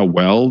how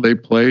well they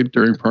played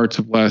during parts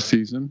of last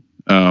season.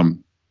 But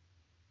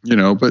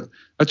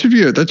that should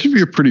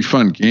be a pretty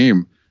fun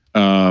game.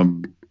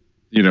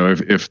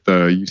 If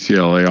the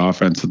UCLA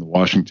offense and the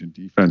Washington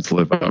defense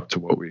live up to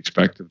what we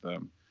expect of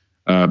them.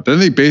 Then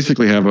they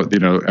basically have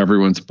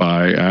everyone's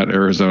bye at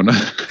Arizona.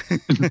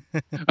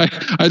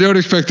 I don't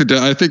expect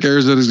I think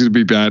Arizona is going to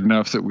be bad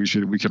enough that we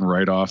can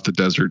write off the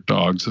Desert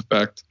Dogs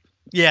effect.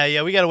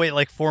 Yeah, we got to wait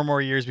like 4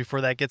 more years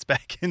before that gets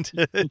back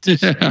into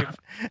shape.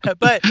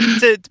 But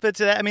to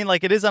that, I mean,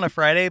 like it is on a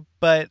Friday,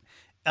 but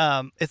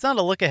it's not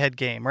a look ahead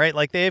game, right?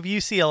 Like they have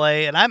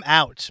UCLA, and I'm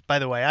out. By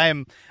the way, I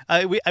am.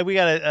 We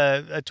got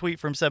a tweet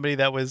from somebody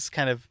that was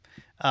kind of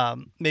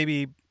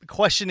maybe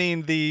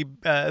questioning the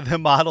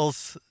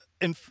model's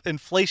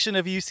inflation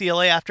of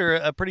UCLA after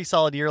a pretty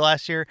solid year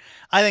last year.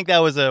 I think that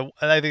was a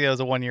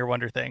 1-year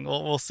wonder thing.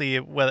 We'll see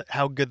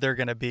how good they're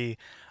going to be.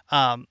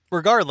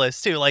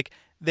 Regardless, too, like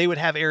they would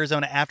have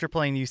Arizona after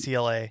playing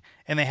UCLA,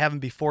 and they have them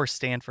before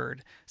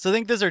Stanford. So I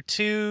think those are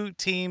 2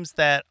 teams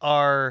that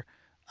are,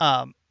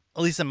 at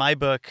least in my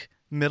book,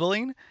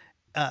 middling.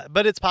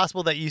 But it's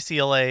possible that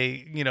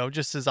UCLA,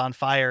 just is on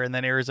fire, and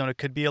then Arizona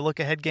could be a look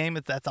ahead game.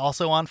 That's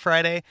also on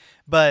Friday,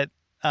 but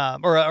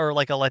or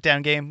like a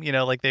letdown game.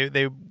 Like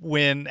they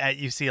win at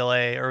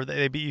UCLA or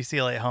they beat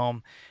UCLA at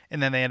home,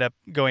 and then they end up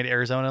going to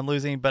Arizona and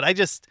losing. But I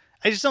just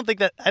don't think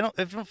that I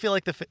don't feel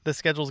like the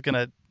schedule's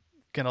gonna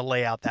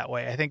lay out that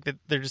way. I think that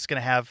they're just gonna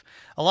have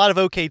a lot of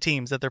okay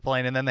teams that they're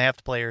playing, and then they have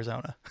to play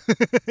Arizona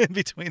in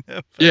between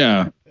them.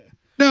 Yeah.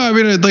 No, I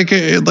mean, like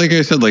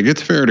I said, like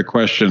it's fair to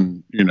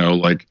question,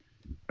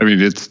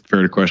 it's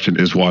fair to question,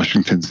 is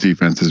Washington's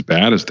defense as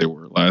bad as they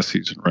were last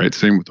season, right?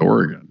 Same with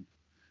Oregon.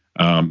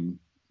 And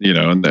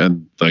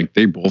then like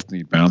they both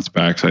need bounce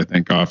backs, I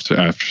think,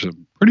 after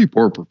some pretty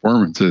poor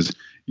performances.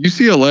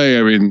 UCLA,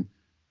 I mean,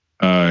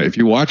 if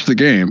you watch the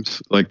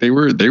games, like they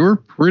were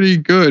pretty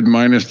good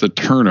minus the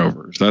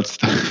turnovers.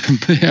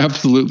 They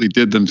absolutely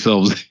did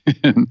themselves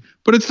in,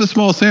 but it's a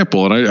small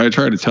sample. And I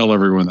try to tell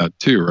everyone that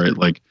too, right?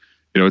 Like,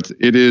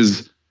 it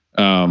is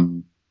a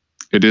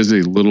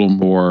little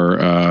more,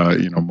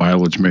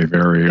 mileage may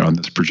vary on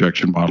this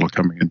projection model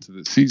coming into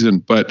the season,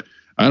 but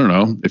I don't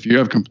know, if you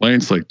have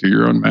complaints, like do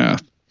your own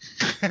math.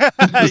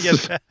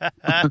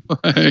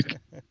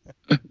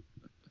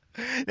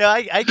 No,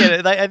 I get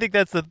it. I think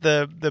that's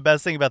the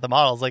best thing about the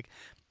models. Like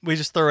we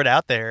just throw it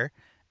out there,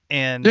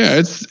 and yeah,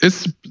 it's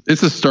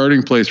a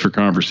starting place for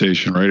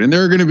conversation, right? And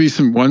there are going to be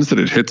some ones that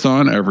it hits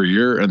on every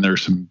year, and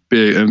there's some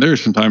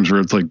times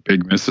where it's like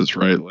big misses,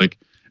 right? Like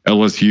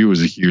LSU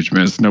was a huge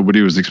miss.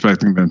 Nobody was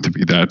expecting them to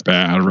be that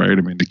bad, right?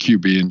 I mean, the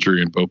QB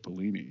injury and Bo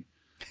Pelini.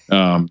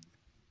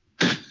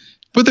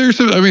 But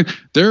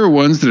there are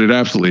ones that it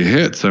absolutely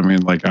hits. I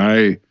mean, like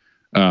last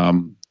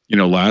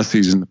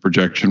season, the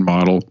projection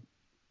model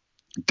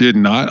did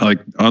not, like,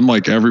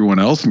 unlike everyone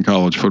else in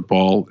college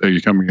football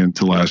coming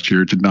into last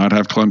year, did not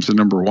have Clemson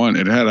number one.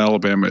 It had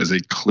Alabama as a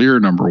clear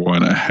number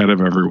one ahead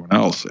of everyone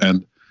else.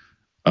 And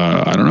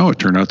I don't know, it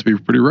turned out to be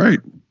pretty right.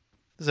 It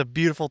was a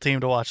beautiful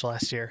team to watch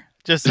last year.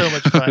 Just so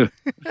much fun.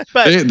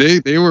 But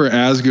they were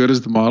as good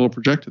as the model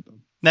projected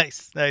them.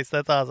 Nice.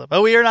 That's awesome.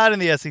 But we are not in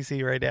the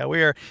SEC right now.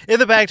 We are in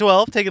the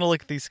Pac-12, taking a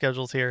look at these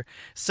schedules here.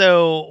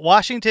 So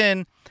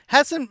Washington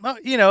has some,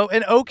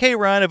 an okay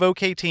run of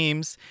okay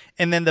teams.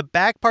 And then the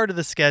back part of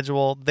the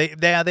schedule, they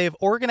have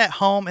Oregon at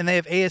home and they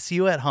have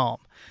ASU at home.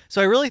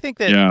 So I really think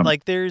that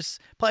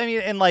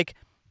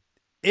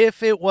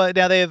if it was,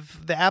 now they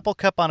have the Apple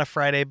Cup on a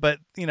Friday, but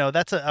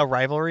that's a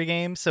rivalry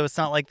game. So it's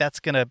not like that's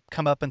going to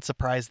come up and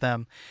surprise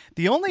them.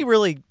 The only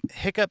really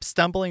hiccup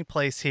stumbling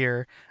place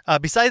here,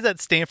 besides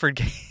that Stanford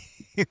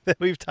game that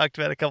we've talked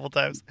about a couple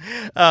times,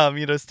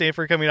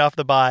 Stanford coming off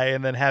the bye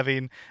and then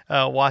having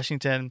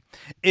Washington,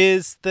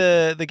 is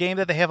the game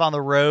that they have on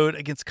the road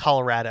against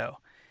Colorado.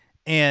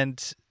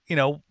 And,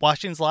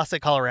 Washington's lost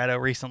at Colorado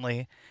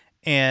recently.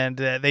 And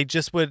they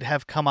just would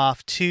have come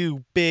off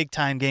two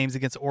big-time games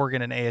against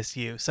Oregon and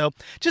ASU. So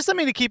just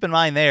something to keep in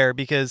mind there,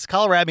 because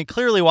Colorado,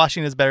 clearly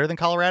Washington is better than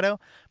Colorado,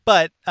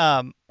 but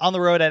on the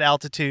road at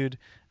altitude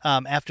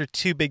after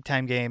two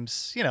big-time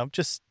games,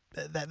 just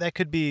that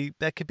could be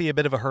a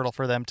bit of a hurdle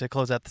for them to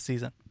close out the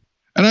season.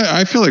 And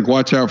I feel like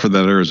watch out for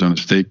that Arizona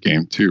State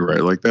game too,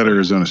 right? Like that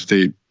Arizona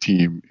State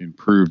team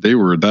improved.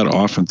 That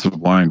offensive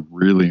line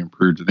really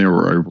improved, and they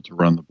were able to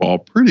run the ball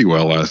pretty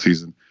well last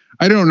season.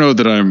 I don't know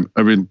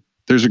that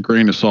there's a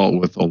grain of salt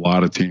with a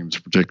lot of teams,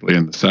 particularly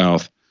in the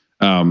South.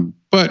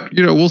 But,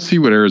 we'll see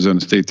what Arizona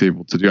State's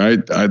able to do.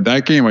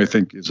 That game, I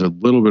think, is a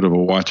little bit of a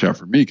watch out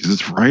for me because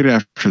it's right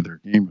after their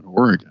game in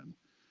Oregon.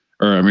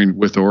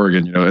 With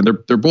Oregon, and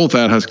they're both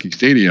at Husky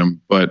Stadium,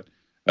 but,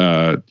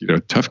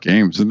 tough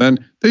games. And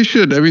then they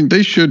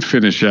should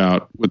finish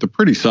out with a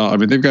pretty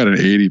solid, they've got an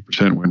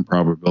 80% win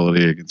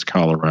probability against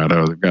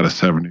Colorado. They've got a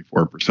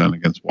 74%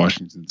 against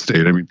Washington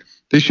State.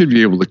 They should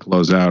be able to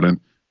close out,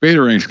 and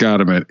Beta-Rank's got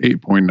them at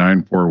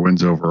 8.94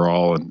 wins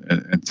overall and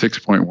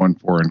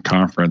 6.14 in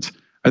conference.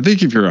 I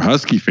think if you're a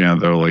Husky fan,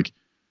 though, like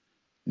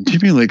in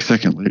Jimmy Lake's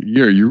second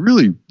year, you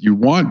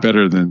want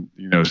better than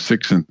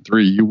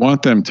 6-3. You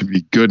want them to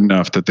be good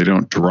enough that they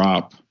don't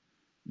drop,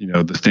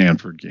 the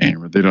Stanford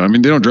game, or they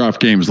don't drop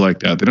games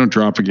like that. They don't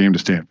drop a game to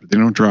Stanford. They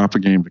don't drop a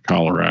game to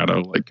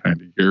Colorado, like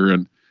kind of here.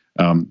 And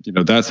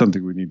that's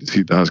something we need to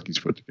see the Huskies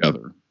put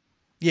together.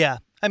 Yeah.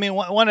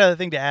 One other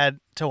thing to add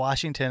to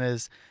Washington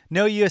is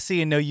no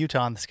USC and no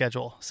Utah on the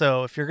schedule.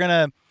 So if you're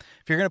gonna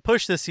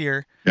push this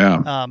year,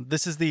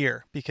 this is the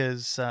year,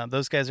 because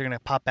those guys are gonna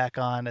pop back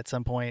on at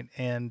some point.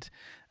 And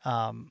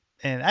I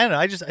don't know.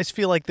 I just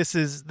feel like this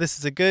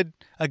is a good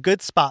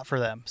spot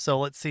for them. So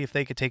let's see if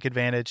they could take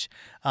advantage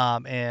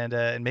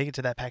and make it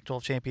to that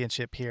Pac-12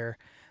 championship here.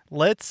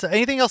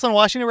 Anything else on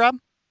Washington, Rob?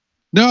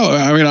 No,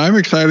 I'm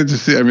excited to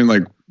see.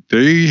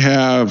 They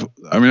have,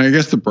 I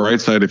guess the bright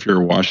side, if you're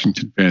a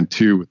Washington fan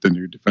too, with the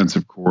new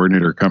defensive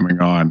coordinator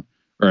coming on,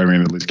 or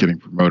at least getting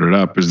promoted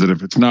up, is that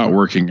if it's not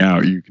working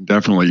out,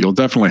 you'll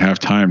definitely have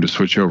time to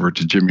switch over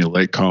to Jimmy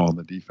Lake calling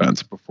the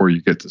defense before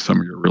you get to some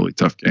of your really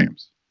tough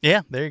games.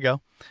 Yeah, there you go.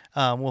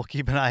 We'll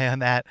keep an eye on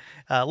that.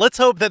 Let's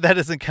hope that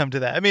doesn't come to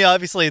that.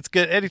 Obviously it's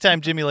good.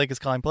 Anytime Jimmy Lake is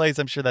calling plays,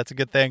 I'm sure that's a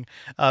good thing.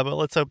 But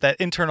let's hope that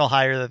internal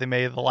hire that they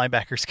made, the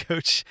linebackers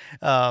coach,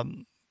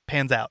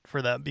 pans out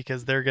for them,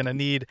 because they're going to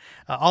need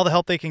all the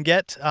help they can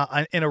get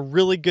in a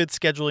really good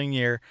scheduling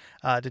year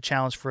to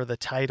challenge for the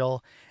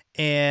title.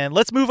 And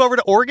let's move over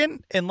to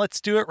Oregon, and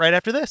let's do it right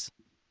after this.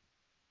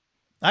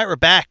 All right, we're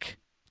back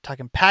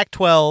talking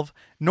Pac-12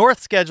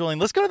 North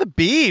scheduling. Let's go to the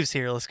Beavs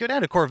here. Let's go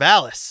down to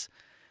Corvallis,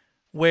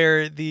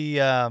 where the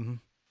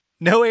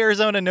no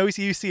Arizona, no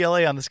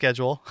UCLA on the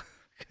schedule.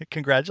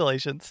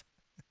 Congratulations.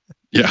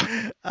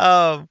 Yeah.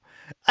 I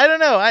don't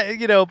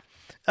know.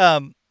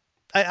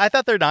 I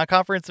thought their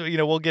non-conference,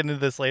 we'll get into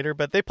this later,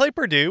 but they play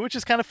Purdue, which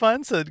is kind of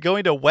fun. So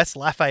going to West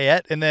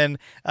Lafayette and then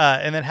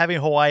having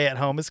Hawaii at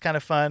home is kind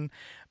of fun.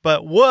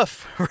 But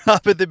woof,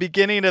 Rob, at the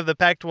beginning of the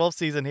Pac-12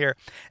 season here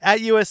at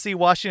USC,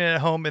 Washington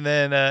at home, and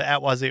then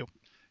at Wazoo.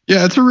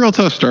 Yeah, it's a real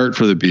tough start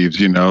for the Beavs,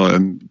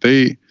 and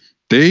they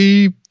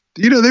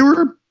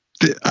were.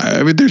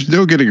 I mean, there's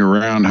no getting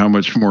around how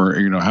much more,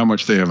 how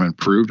much they have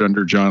improved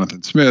under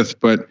Jonathan Smith,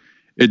 but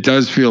it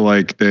does feel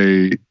like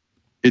a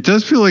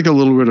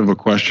little bit of a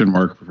question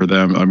mark for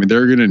them. I mean,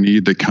 they're going to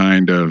need the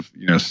kind of,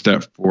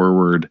 step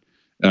forward,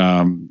 for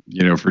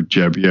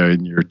Jebbia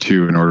in year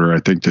 2 in order, I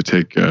think, to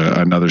take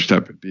another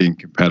step at being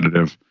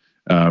competitive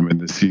in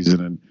the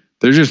season. And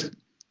they're just, at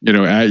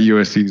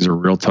USC is a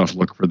real tough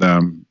look for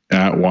them.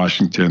 At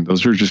Washington,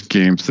 those are just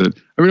games that,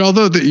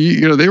 although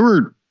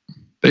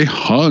they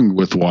hung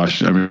with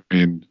Washington. I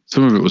mean,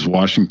 some of it was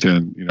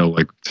Washington,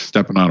 like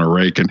stepping on a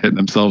rake and hitting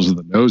themselves in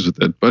the nose with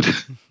it, but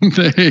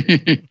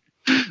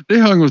they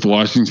hung with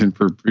Washington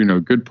for,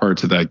 good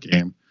parts of that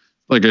game.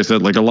 Like I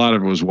said, like a lot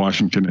of it was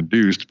Washington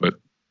induced, but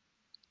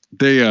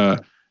they, I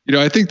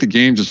think the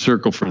game's a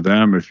circle for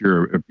them. If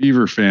you're a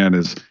Beaver fan,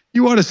 is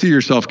you want to see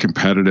yourself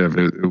competitive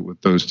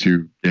with those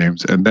two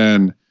games. And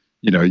then,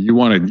 you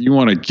want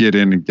to get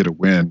in and get a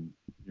win,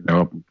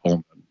 up in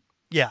Pullman.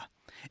 Yeah.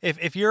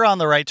 If you're on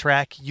the right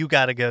track, you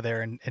got to go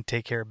there and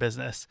take care of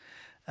business.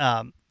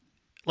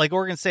 Like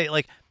Oregon State,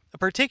 like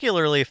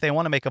particularly if they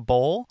want to make a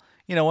bowl,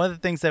 one of the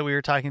things that we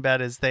were talking about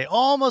is they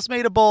almost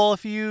made a bowl a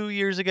few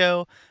years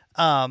ago.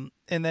 And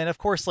then of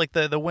course, like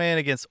the win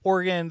against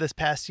Oregon this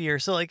past year.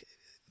 So like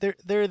they're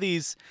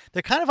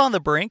kind of on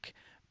the brink,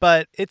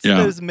 but it's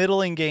those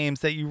middling games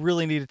that you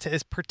really need to,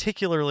 is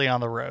particularly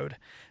on the road.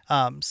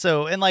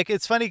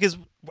 It's funny because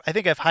I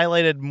think I've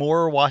highlighted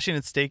more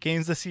Washington State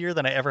games this year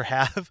than I ever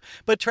have,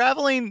 but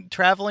traveling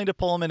to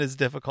Pullman is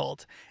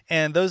difficult.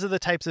 And those are the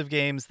types of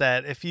games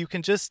that if you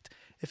can just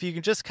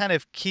kind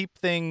of keep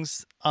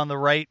things on the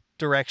right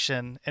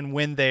direction and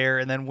win there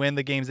and then win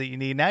the games that you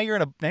need. Now you're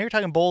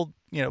talking bowl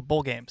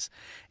games.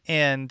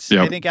 And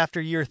I think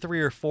after year 3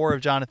 or 4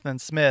 of Jonathan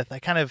Smith, I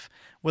kind of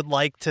would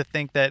like to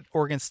think that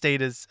Oregon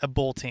State is a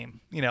bowl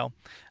team.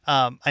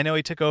 I know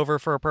he took over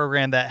for a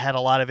program that had a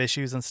lot of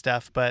issues and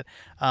stuff, but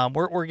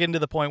we're getting to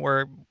the point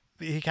where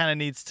he kind of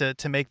needs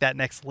to make that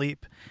next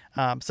leap.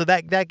 So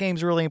that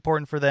game's really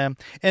important for them.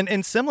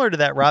 And similar to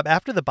that, Rob,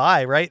 after the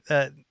bye, right?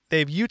 They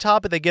have Utah,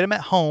 but they get them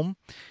at home.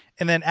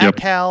 And then at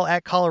Cal,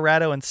 at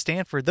Colorado, and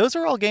Stanford. Those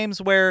are all games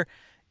where,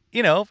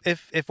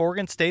 if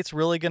Oregon State's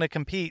really going to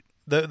compete,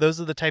 those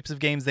are the types of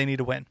games they need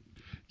to win.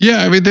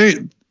 Yeah, I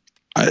mean,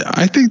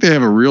 I think they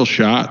have a real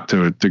shot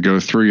to go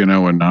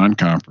 3-0 in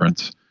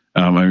non-conference.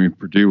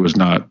 Purdue does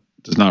not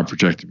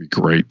project to be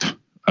great.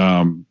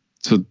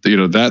 So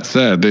that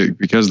said,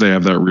 because they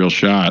have that real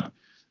shot,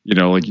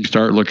 like you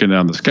start looking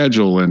down the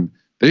schedule and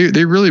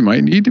they really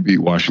might need to beat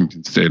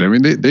Washington State. I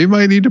mean, they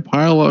might need to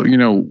pile up,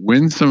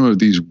 win some of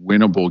these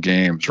winnable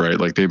games, right?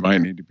 Like they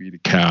might need to beat a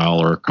Cal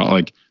or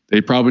like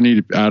they probably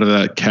need to, out of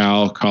that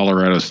Cal,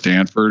 Colorado,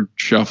 Stanford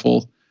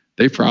shuffle,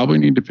 they probably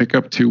need to pick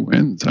up 2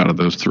 wins out of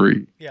those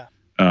 3. Yeah.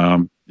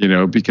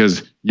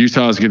 Because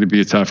Utah is going to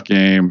be a tough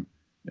game.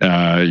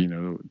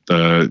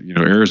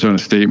 Arizona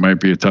State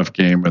might be a tough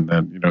game, and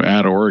then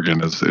at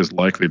Oregon is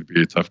likely to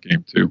be a tough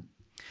game too.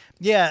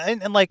 Yeah,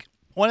 and like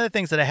one of the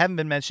things that I haven't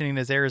been mentioning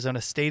is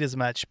Arizona State as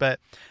much, but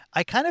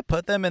I kind of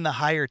put them in the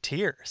higher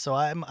tier. So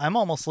I'm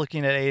almost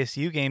looking at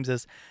ASU games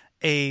as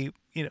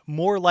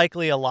more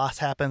likely a loss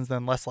happens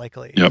than less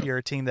likely if you're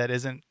a team that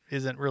isn't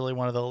really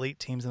one of the elite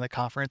teams in the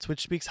conference,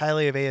 which speaks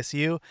highly of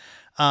ASU,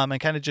 and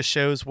kind of just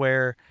shows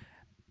where.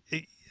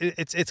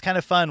 It's kind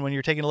of fun when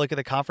you're taking a look at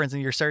the conference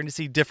and you're starting to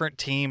see different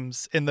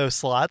teams in those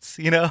slots,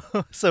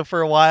 So for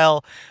a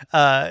while,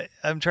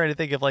 I'm trying to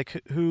think of like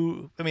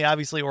who. I mean,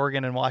 obviously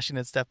Oregon and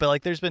Washington stuff, but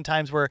like there's been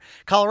times where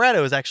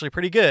Colorado is actually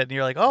pretty good, and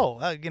you're like,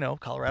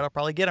 Colorado will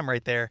probably get them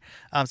right there.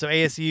 So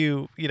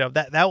ASU,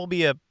 that will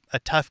be a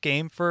tough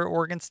game for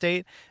Oregon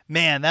State.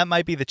 Man, that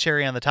might be the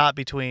cherry on the top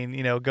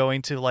between,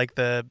 going to like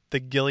the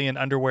Gillian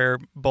Underwear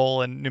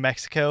Bowl in New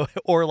Mexico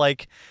or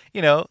like,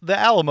 the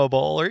Alamo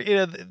Bowl or,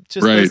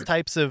 just those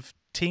types of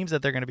teams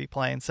that they're going to be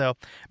playing. So,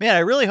 man, I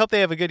really hope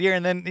they have a good year.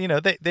 And then,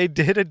 they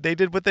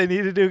did what they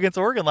needed to do against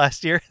Oregon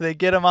last year. They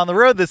get them on the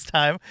road this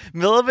time, a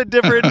little bit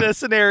different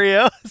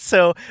scenario.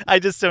 So I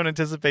just don't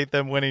anticipate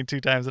them winning 2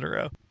 times in a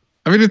row.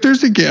 I mean, if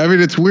there's a game,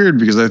 it's weird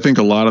because I think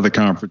a lot of the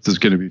conference is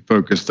going to be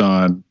focused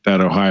on that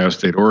Ohio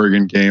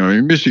State-Oregon game. I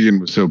mean, Michigan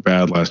was so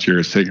bad last year,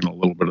 it's taken a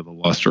little bit of the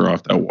luster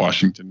off that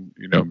Washington,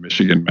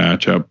 Michigan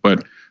matchup.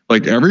 But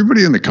like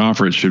everybody in the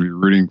conference should be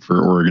rooting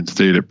for Oregon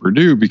State at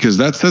Purdue because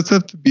that sets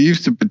up the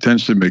Beavs to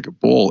potentially make a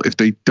bowl. If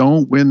they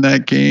don't win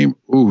that game,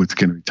 it's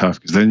going to be tough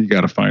because then you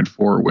got to find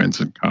 4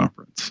 wins in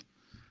conference.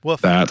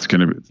 Woof. That's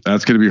going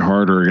to be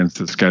harder against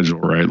the schedule,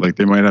 right? Like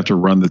they might have to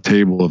run the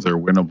table of their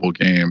winnable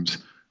games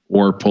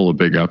or pull a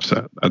big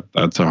upset.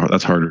 That's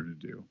harder to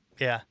do.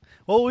 Yeah.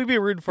 well, we'd be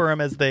rooting for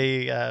them as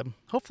they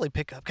hopefully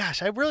pick up.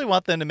 Gosh, I really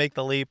want them to make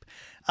the leap.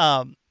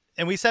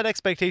 And we set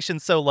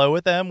expectations so low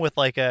with them with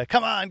like a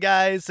come on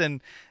guys,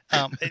 and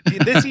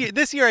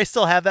this year I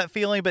still have that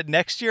feeling, but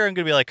next year I'm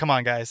gonna be like, come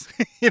on guys,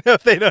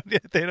 if they don't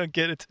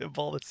get it to a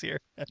bowl this year.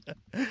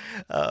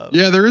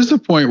 Yeah, there is a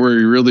point where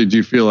you really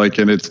do feel like,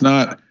 and it's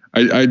not.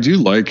 I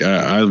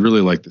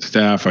really like the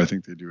staff. I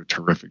think they do a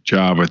terrific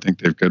job. I think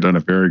they've done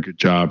a very good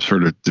job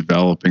sort of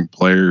developing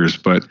players,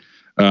 but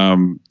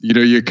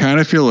you kind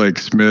of feel like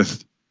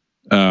Smith,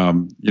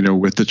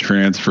 with the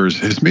transfers,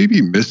 has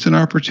maybe missed an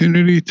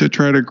opportunity to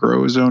try to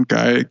grow his own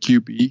guy at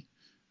QB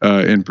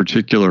in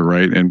particular,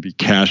 right? And be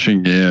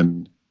cashing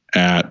in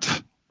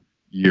at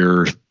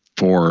year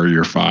 4 or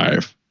year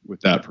 5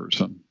 with that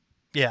person.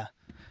 Yeah.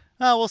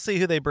 We'll see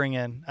who they bring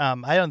in.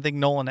 I don't think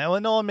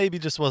Nolan maybe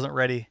just wasn't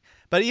ready,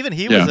 but even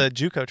he was a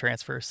JUCO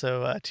transfer.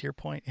 So to your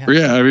point.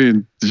 Yeah. I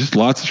mean, just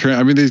lots of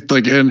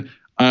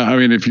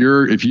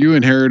if you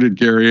inherited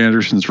Gary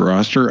Anderson's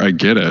roster, I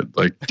get it.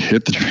 Like,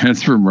 hit the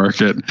transfer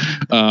market.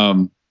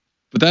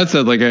 But that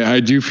said, like, I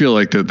do feel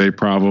like that they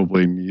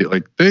probably need,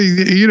 like,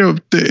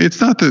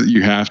 it's not that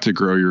you have to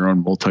grow your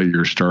own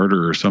multi-year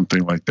starter or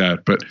something like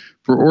that. But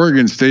for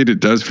Oregon State,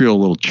 it does feel a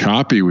little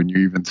choppy when you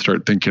even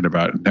start thinking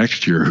about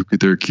next year, who could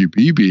their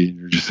QB be? And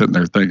you're just sitting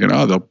there thinking,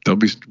 oh, they'll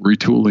be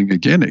retooling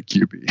again at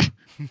QB.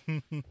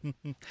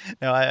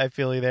 No, I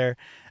feel you there.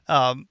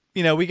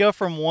 We go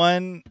from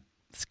one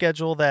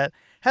schedule that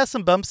has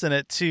some bumps in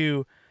it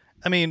to,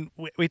 I mean,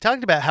 we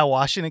talked about how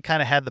Washington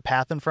kind of had the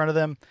path in front of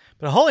them,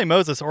 but holy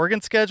Moses, Oregon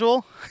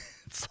schedule,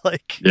 it's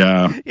like,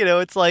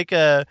 it's like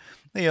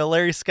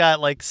Larry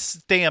Scott like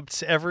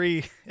stamped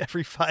every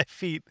 5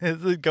 feet,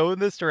 go in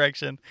this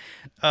direction.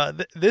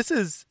 This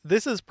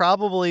is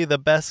probably the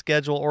best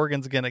schedule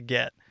Oregon's gonna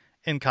get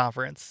in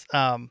conference.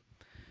 Now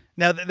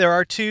there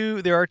are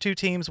two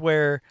teams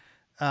where,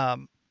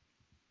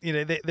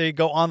 they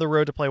go on the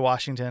road to play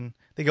Washington.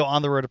 They go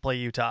on the road to play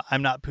Utah.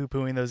 I'm not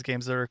poo-pooing those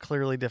games that are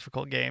clearly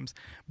difficult games,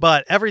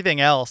 but everything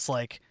else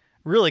like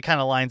really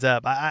kind of lines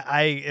up.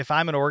 If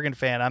I'm an Oregon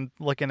fan, I'm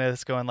looking at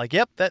this going like,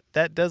 yep,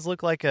 that does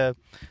look like a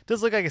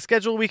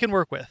schedule we can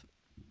work with.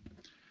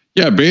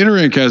 Yeah,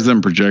 BetaRank has them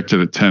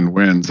projected at 10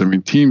 wins. I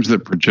mean, teams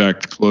that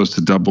project close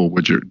to double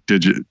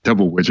digit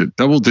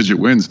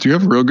wins do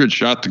have a real good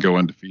shot to go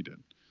undefeated.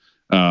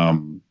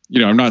 I'm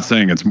not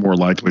saying it's more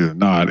likely than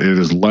not. It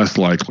is less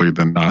likely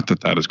than not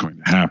that is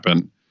going to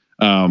happen.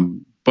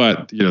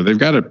 But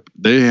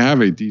they have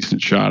a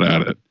decent shot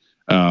at it.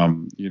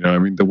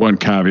 The one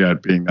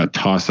caveat being that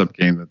toss-up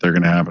game that they're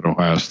going to have at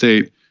Ohio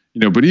State,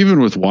 but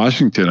even with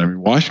Washington,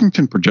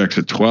 Washington projects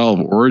at 12,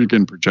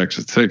 Oregon projects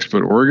at 6,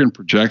 but Oregon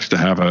projects to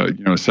have a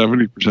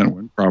 70%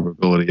 win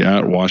probability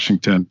at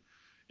Washington.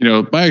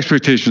 My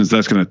expectation is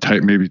that's going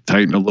to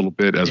tighten a little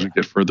bit as we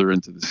get further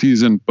into the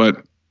season.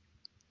 But,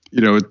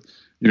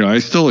 I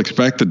still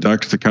expect the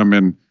Ducks to come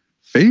in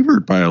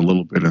favored by a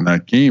little bit in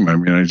that game. I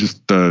mean,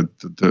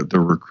 the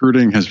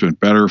recruiting has been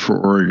better for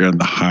Oregon.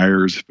 The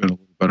hires have been a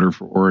little better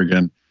for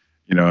Oregon,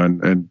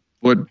 and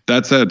what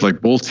that said,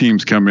 like, both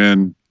teams come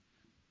in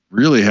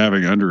really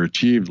having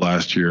underachieved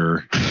last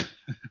year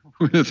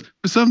with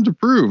something to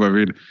prove. I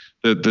mean,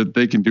 that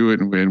they can do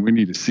it, and we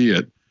need to see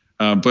it.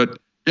 But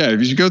yeah,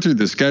 if you go through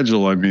the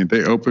schedule, I mean,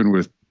 they open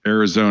with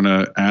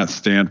Arizona at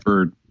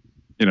Stanford.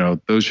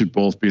 Those should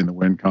both be in the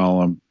win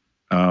column.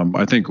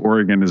 I think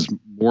Oregon is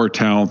more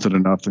talented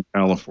enough than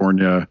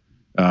California,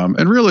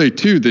 and really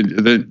too than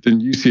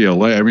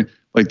UCLA. I mean,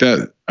 like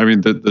that. I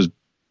mean, the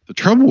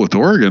trouble with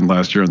Oregon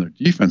last year on their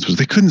defense was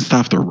they couldn't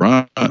stop the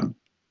run, and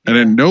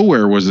then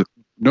nowhere was it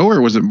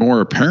more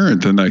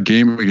apparent than that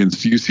game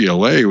against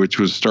UCLA, which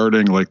was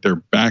starting like their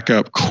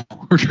backup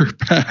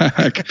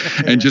quarterback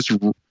and just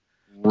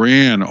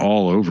ran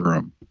all over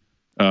them,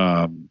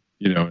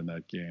 in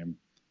that game.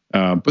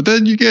 But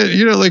then you get,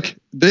 like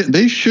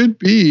they should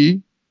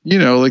be.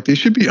 They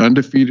should be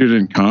undefeated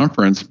in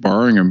conference,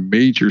 barring a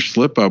major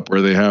slip up where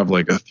they have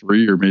like a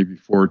 3 or maybe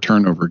 4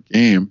 turnover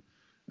game,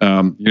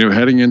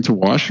 heading into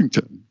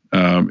Washington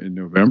in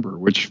November,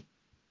 which,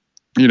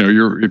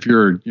 if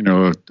you're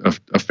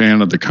a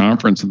fan of the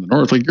conference in the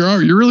North, like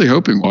you're really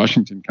hoping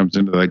Washington comes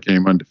into that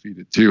game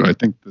undefeated too. I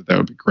think that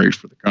would be great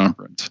for the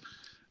conference,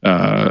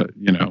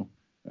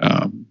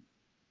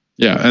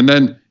 yeah. And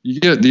then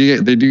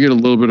they do get a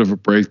little bit of a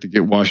break to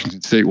get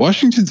Washington State.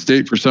 Washington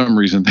State, for some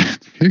reason,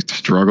 they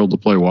struggled to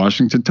play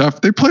Washington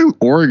tough. They play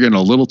Oregon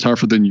a little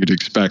tougher than you'd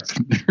expect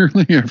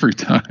nearly every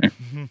time.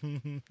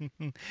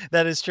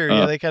 That is true.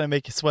 Yeah, they kind of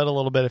make you sweat a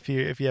little bit if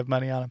you have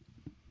money on them.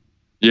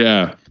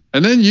 Yeah.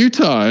 And then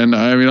Utah. And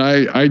I mean,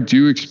 I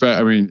do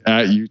expect,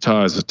 at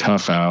Utah is a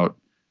tough out.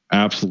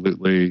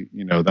 Absolutely.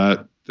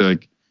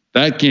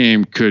 That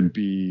game could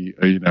be,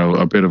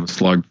 a bit of a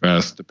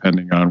slugfest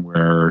depending on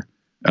where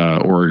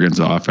Oregon's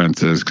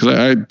offense is. Cause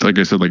I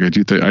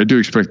do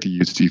expect the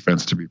Utes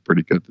defense to be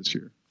pretty good this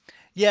year.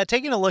 Yeah.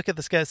 Taking a look at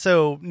the schedule.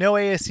 So no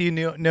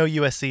ASU, no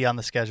USC on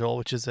the schedule,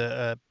 which is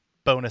a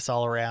bonus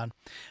all around.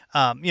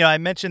 I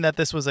mentioned that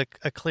this was a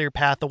clear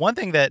path. The one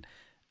thing that,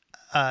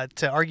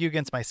 to argue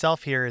against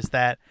myself here is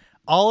that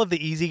all of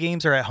the easy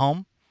games are at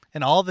home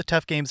and all of the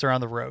tough games are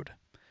on the road.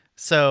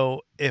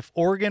 So if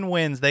Oregon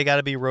wins, they got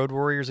to be road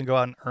warriors and go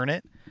out and earn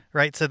it,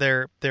 right? So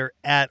they're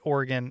at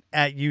Oregon,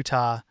 at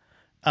Utah.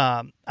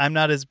 I'm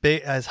not as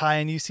high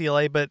on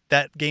UCLA, but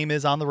that game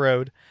is on the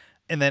road,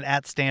 and then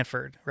at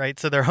Stanford, right?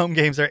 So their home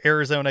games are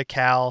Arizona,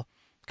 Cal,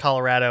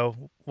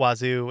 Colorado,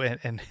 Wazoo,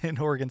 and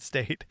Oregon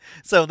State.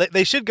 So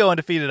they should go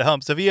undefeated at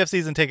home. So if you have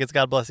season tickets,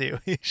 God bless you.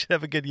 You should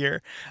have a good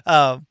year.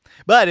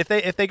 But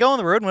if they go on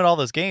the road and win all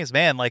those games,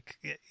 man, like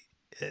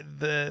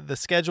the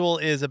schedule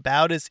is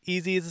about as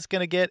easy as it's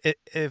going to get.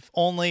 If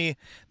only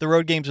the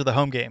road games are the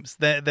home games,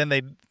 then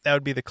that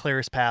would be the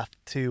clearest path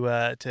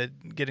to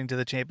getting to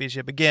the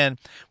championship. Again,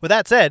 with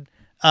that said,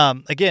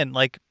 again,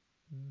 like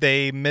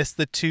they missed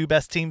the two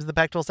best teams in the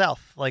Pac-12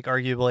 South, like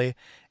arguably.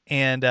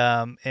 And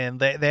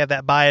they have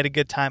that bye at a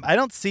good time. I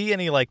don't see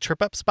any like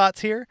trip up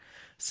spots here.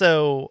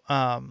 So,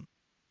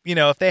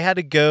 if they had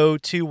to go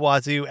to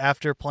Wazoo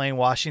after playing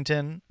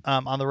Washington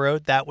on the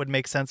road, that would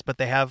make sense. But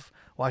they have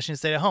Washington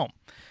State at home.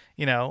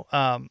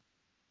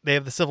 They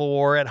have the Civil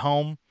War at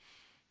home.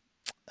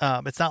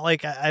 It's not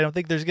like I don't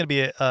think there's going to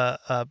be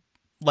a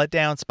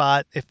letdown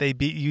spot if they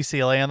beat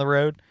UCLA on the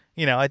road.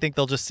 I think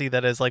they'll just see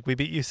that as like we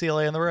beat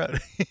UCLA on the road.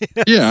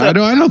 Yeah,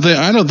 so,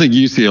 I don't think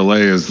UCLA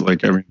is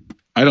like.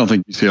 I don't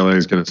think UCLA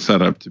is going to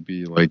set up to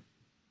be like.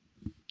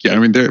 Yeah, I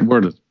mean,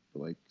 where does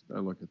like I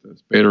look at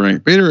this Beta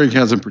rank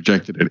hasn't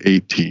projected at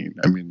 18.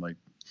 I mean, like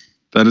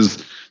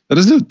that's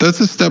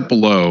a step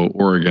below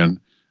Oregon,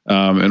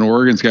 and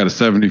Oregon's got a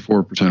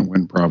 74%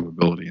 win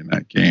probability in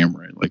that game,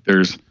 right? Like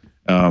there's,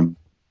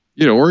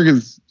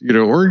 Oregon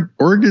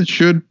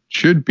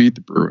should beat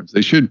the Bruins.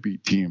 They should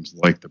beat teams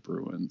like the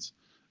Bruins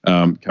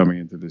coming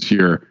into this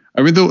year.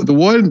 I mean, the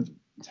one,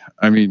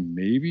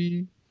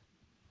 maybe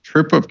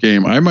trip up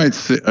game. I might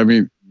say,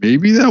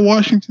 maybe that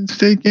Washington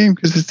State game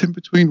because it's in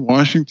between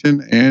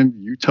Washington and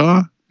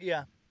Utah.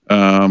 Yeah.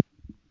 But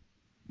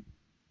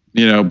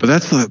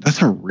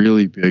that's a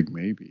really big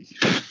maybe.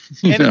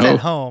 And it's at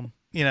home.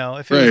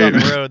 If it was on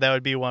the road, that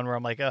would be one where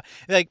I'm like,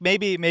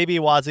 maybe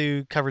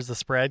Wazoo covers the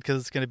spread because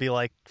it's going to be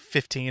like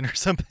 15 or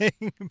something.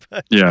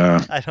 But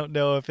yeah, I don't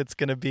know if it's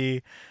going to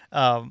be.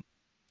 I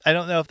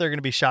don't know if they're going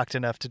to be shocked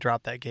enough to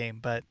drop that game,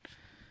 but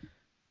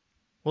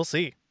we'll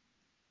see.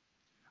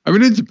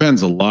 It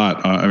depends a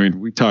lot.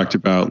 We talked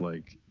about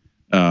like,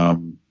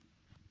 the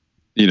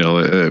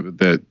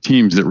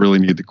teams that really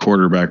need the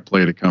quarterback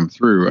play to come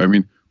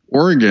through.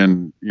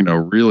 Oregon,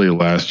 really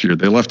last year,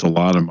 they left a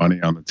lot of money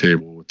on the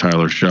table with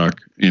Tyler Shuck,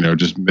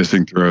 just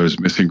missing throws,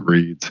 missing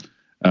reads.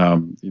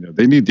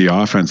 They need the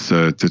offense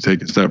to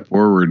take a step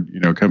forward,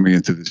 coming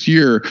into this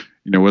year,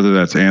 whether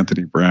that's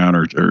Anthony Brown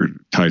or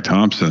Ty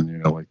Thompson,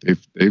 like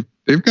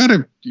they've got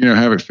to,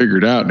 have it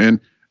figured out. And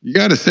you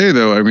got to say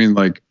though,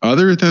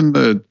 other than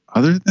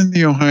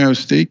the Ohio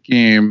State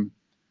game,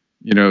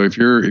 if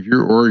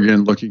you're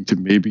Oregon looking to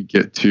maybe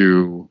get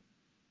to,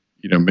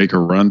 make a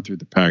run through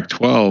the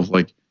Pac-12,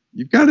 like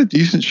you've got a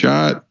decent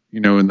shot,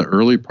 in the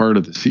early part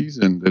of the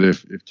season that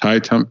if Ty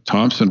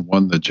Thompson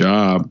won the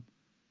job,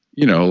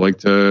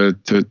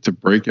 to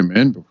break him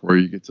in before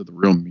you get to the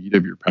real meat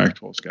of your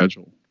Pac-12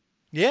 schedule.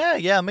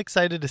 Yeah, I'm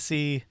excited to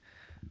see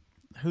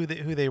who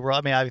they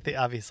roll.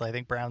 Obviously, I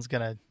think Brown's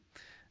gonna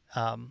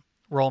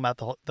roll him out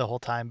the whole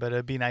time, but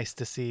it'd be nice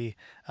to see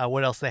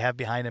what else they have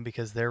behind him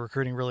because they're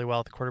recruiting really well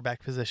at the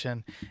quarterback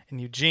position.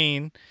 And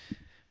Eugene,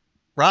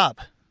 Rob,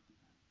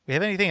 we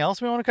have anything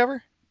else we want to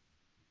cover?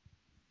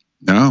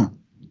 No,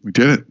 we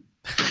did it.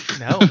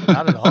 No,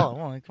 not at all.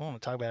 I don't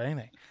want to talk about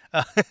anything.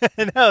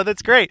 No,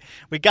 that's great.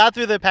 We got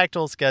through the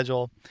Pac-12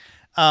 schedule.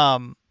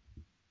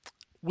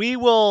 We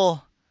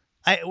will.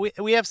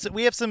 We have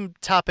some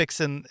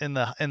topics in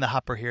the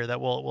hopper here that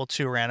we'll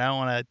chew around. I don't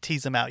want to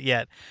tease them out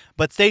yet,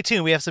 but stay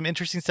tuned. We have some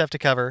interesting stuff to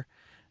cover.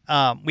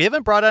 We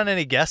haven't brought on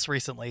any guests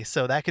recently,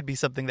 so that could be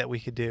something that we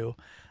could do.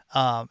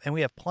 And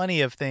we have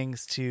plenty of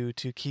things to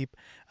keep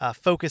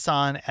focus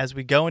on as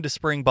we go into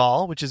spring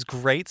ball, which is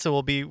great. So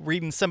we'll be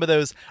reading some of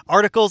those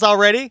articles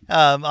already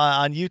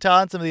on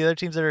Utah and some of the other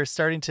teams that are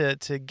starting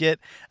to get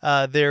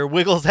their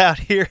wiggles out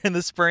here in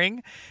the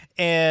spring.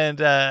 And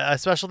a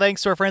special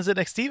thanks to our friends at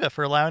Nextiva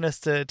for allowing us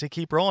to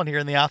keep rolling here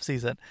in the off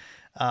season.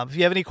 If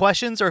you have any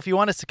questions or if you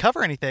want us to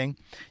cover anything,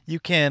 you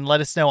can let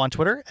us know on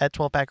Twitter at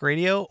 12Pack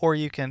Radio, or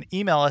you can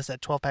email us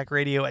at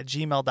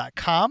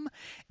 12packradio@gmail.com.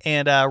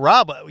 And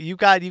Rob, you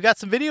got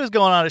some videos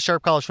going on at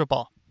Sharp College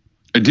Football.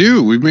 I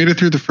do. We've made it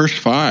through the first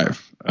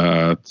 5.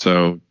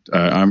 So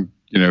I'm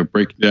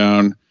breaking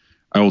down.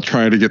 I will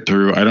try to get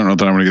through. I don't know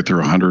that I'm going to get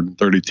through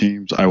 130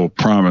 teams. I will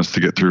promise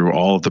to get through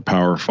all of the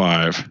Power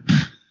 5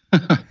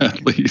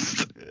 at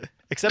least.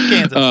 Except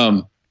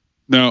Kansas.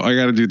 No, I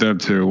got to do that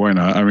too. Why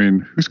not?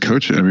 Who's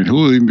coaching? Who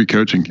will even be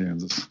coaching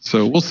Kansas?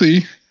 So we'll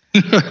see.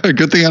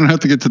 Good thing I don't have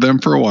to get to them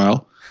for a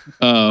while.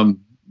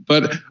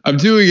 But I'm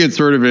doing it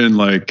sort of in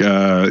like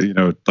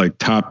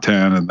top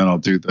 10, and then I'll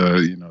do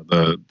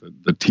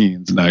the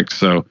teens next.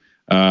 So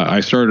I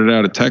started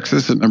out at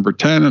Texas at number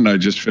 10, and I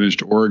just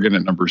finished Oregon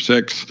at number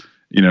 6.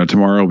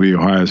 Tomorrow will be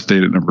Ohio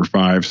State at number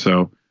 5.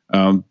 So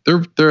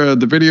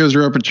The videos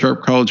are up at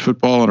Sharp College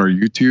Football on our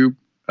YouTube,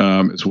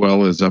 as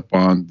well as up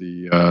on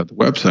the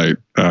website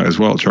as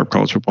well at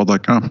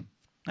sharpcollegefootball.com.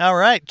 All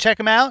right, check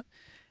them out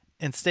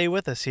and stay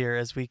with us here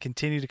as we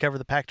continue to cover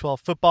the Pac-12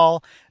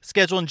 football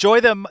schedule. Enjoy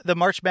the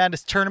March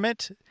Madness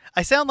tournament.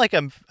 I sound like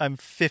I'm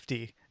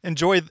 50.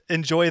 Enjoy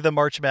the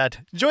March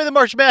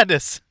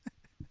Madness.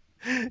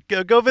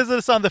 Go visit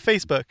us on the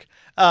Facebook.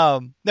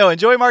 No,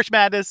 enjoy March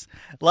Madness.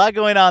 A lot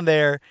going on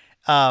there.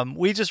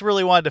 We just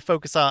really wanted to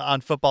focus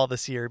on football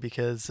this year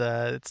because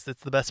it's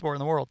the best sport in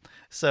the world.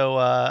 So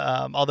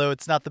although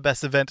it's not the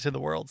best event in the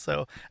world,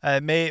 so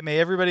may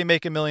everybody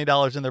make $1 million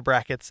in their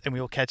brackets, and we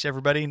will catch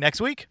everybody next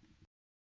week.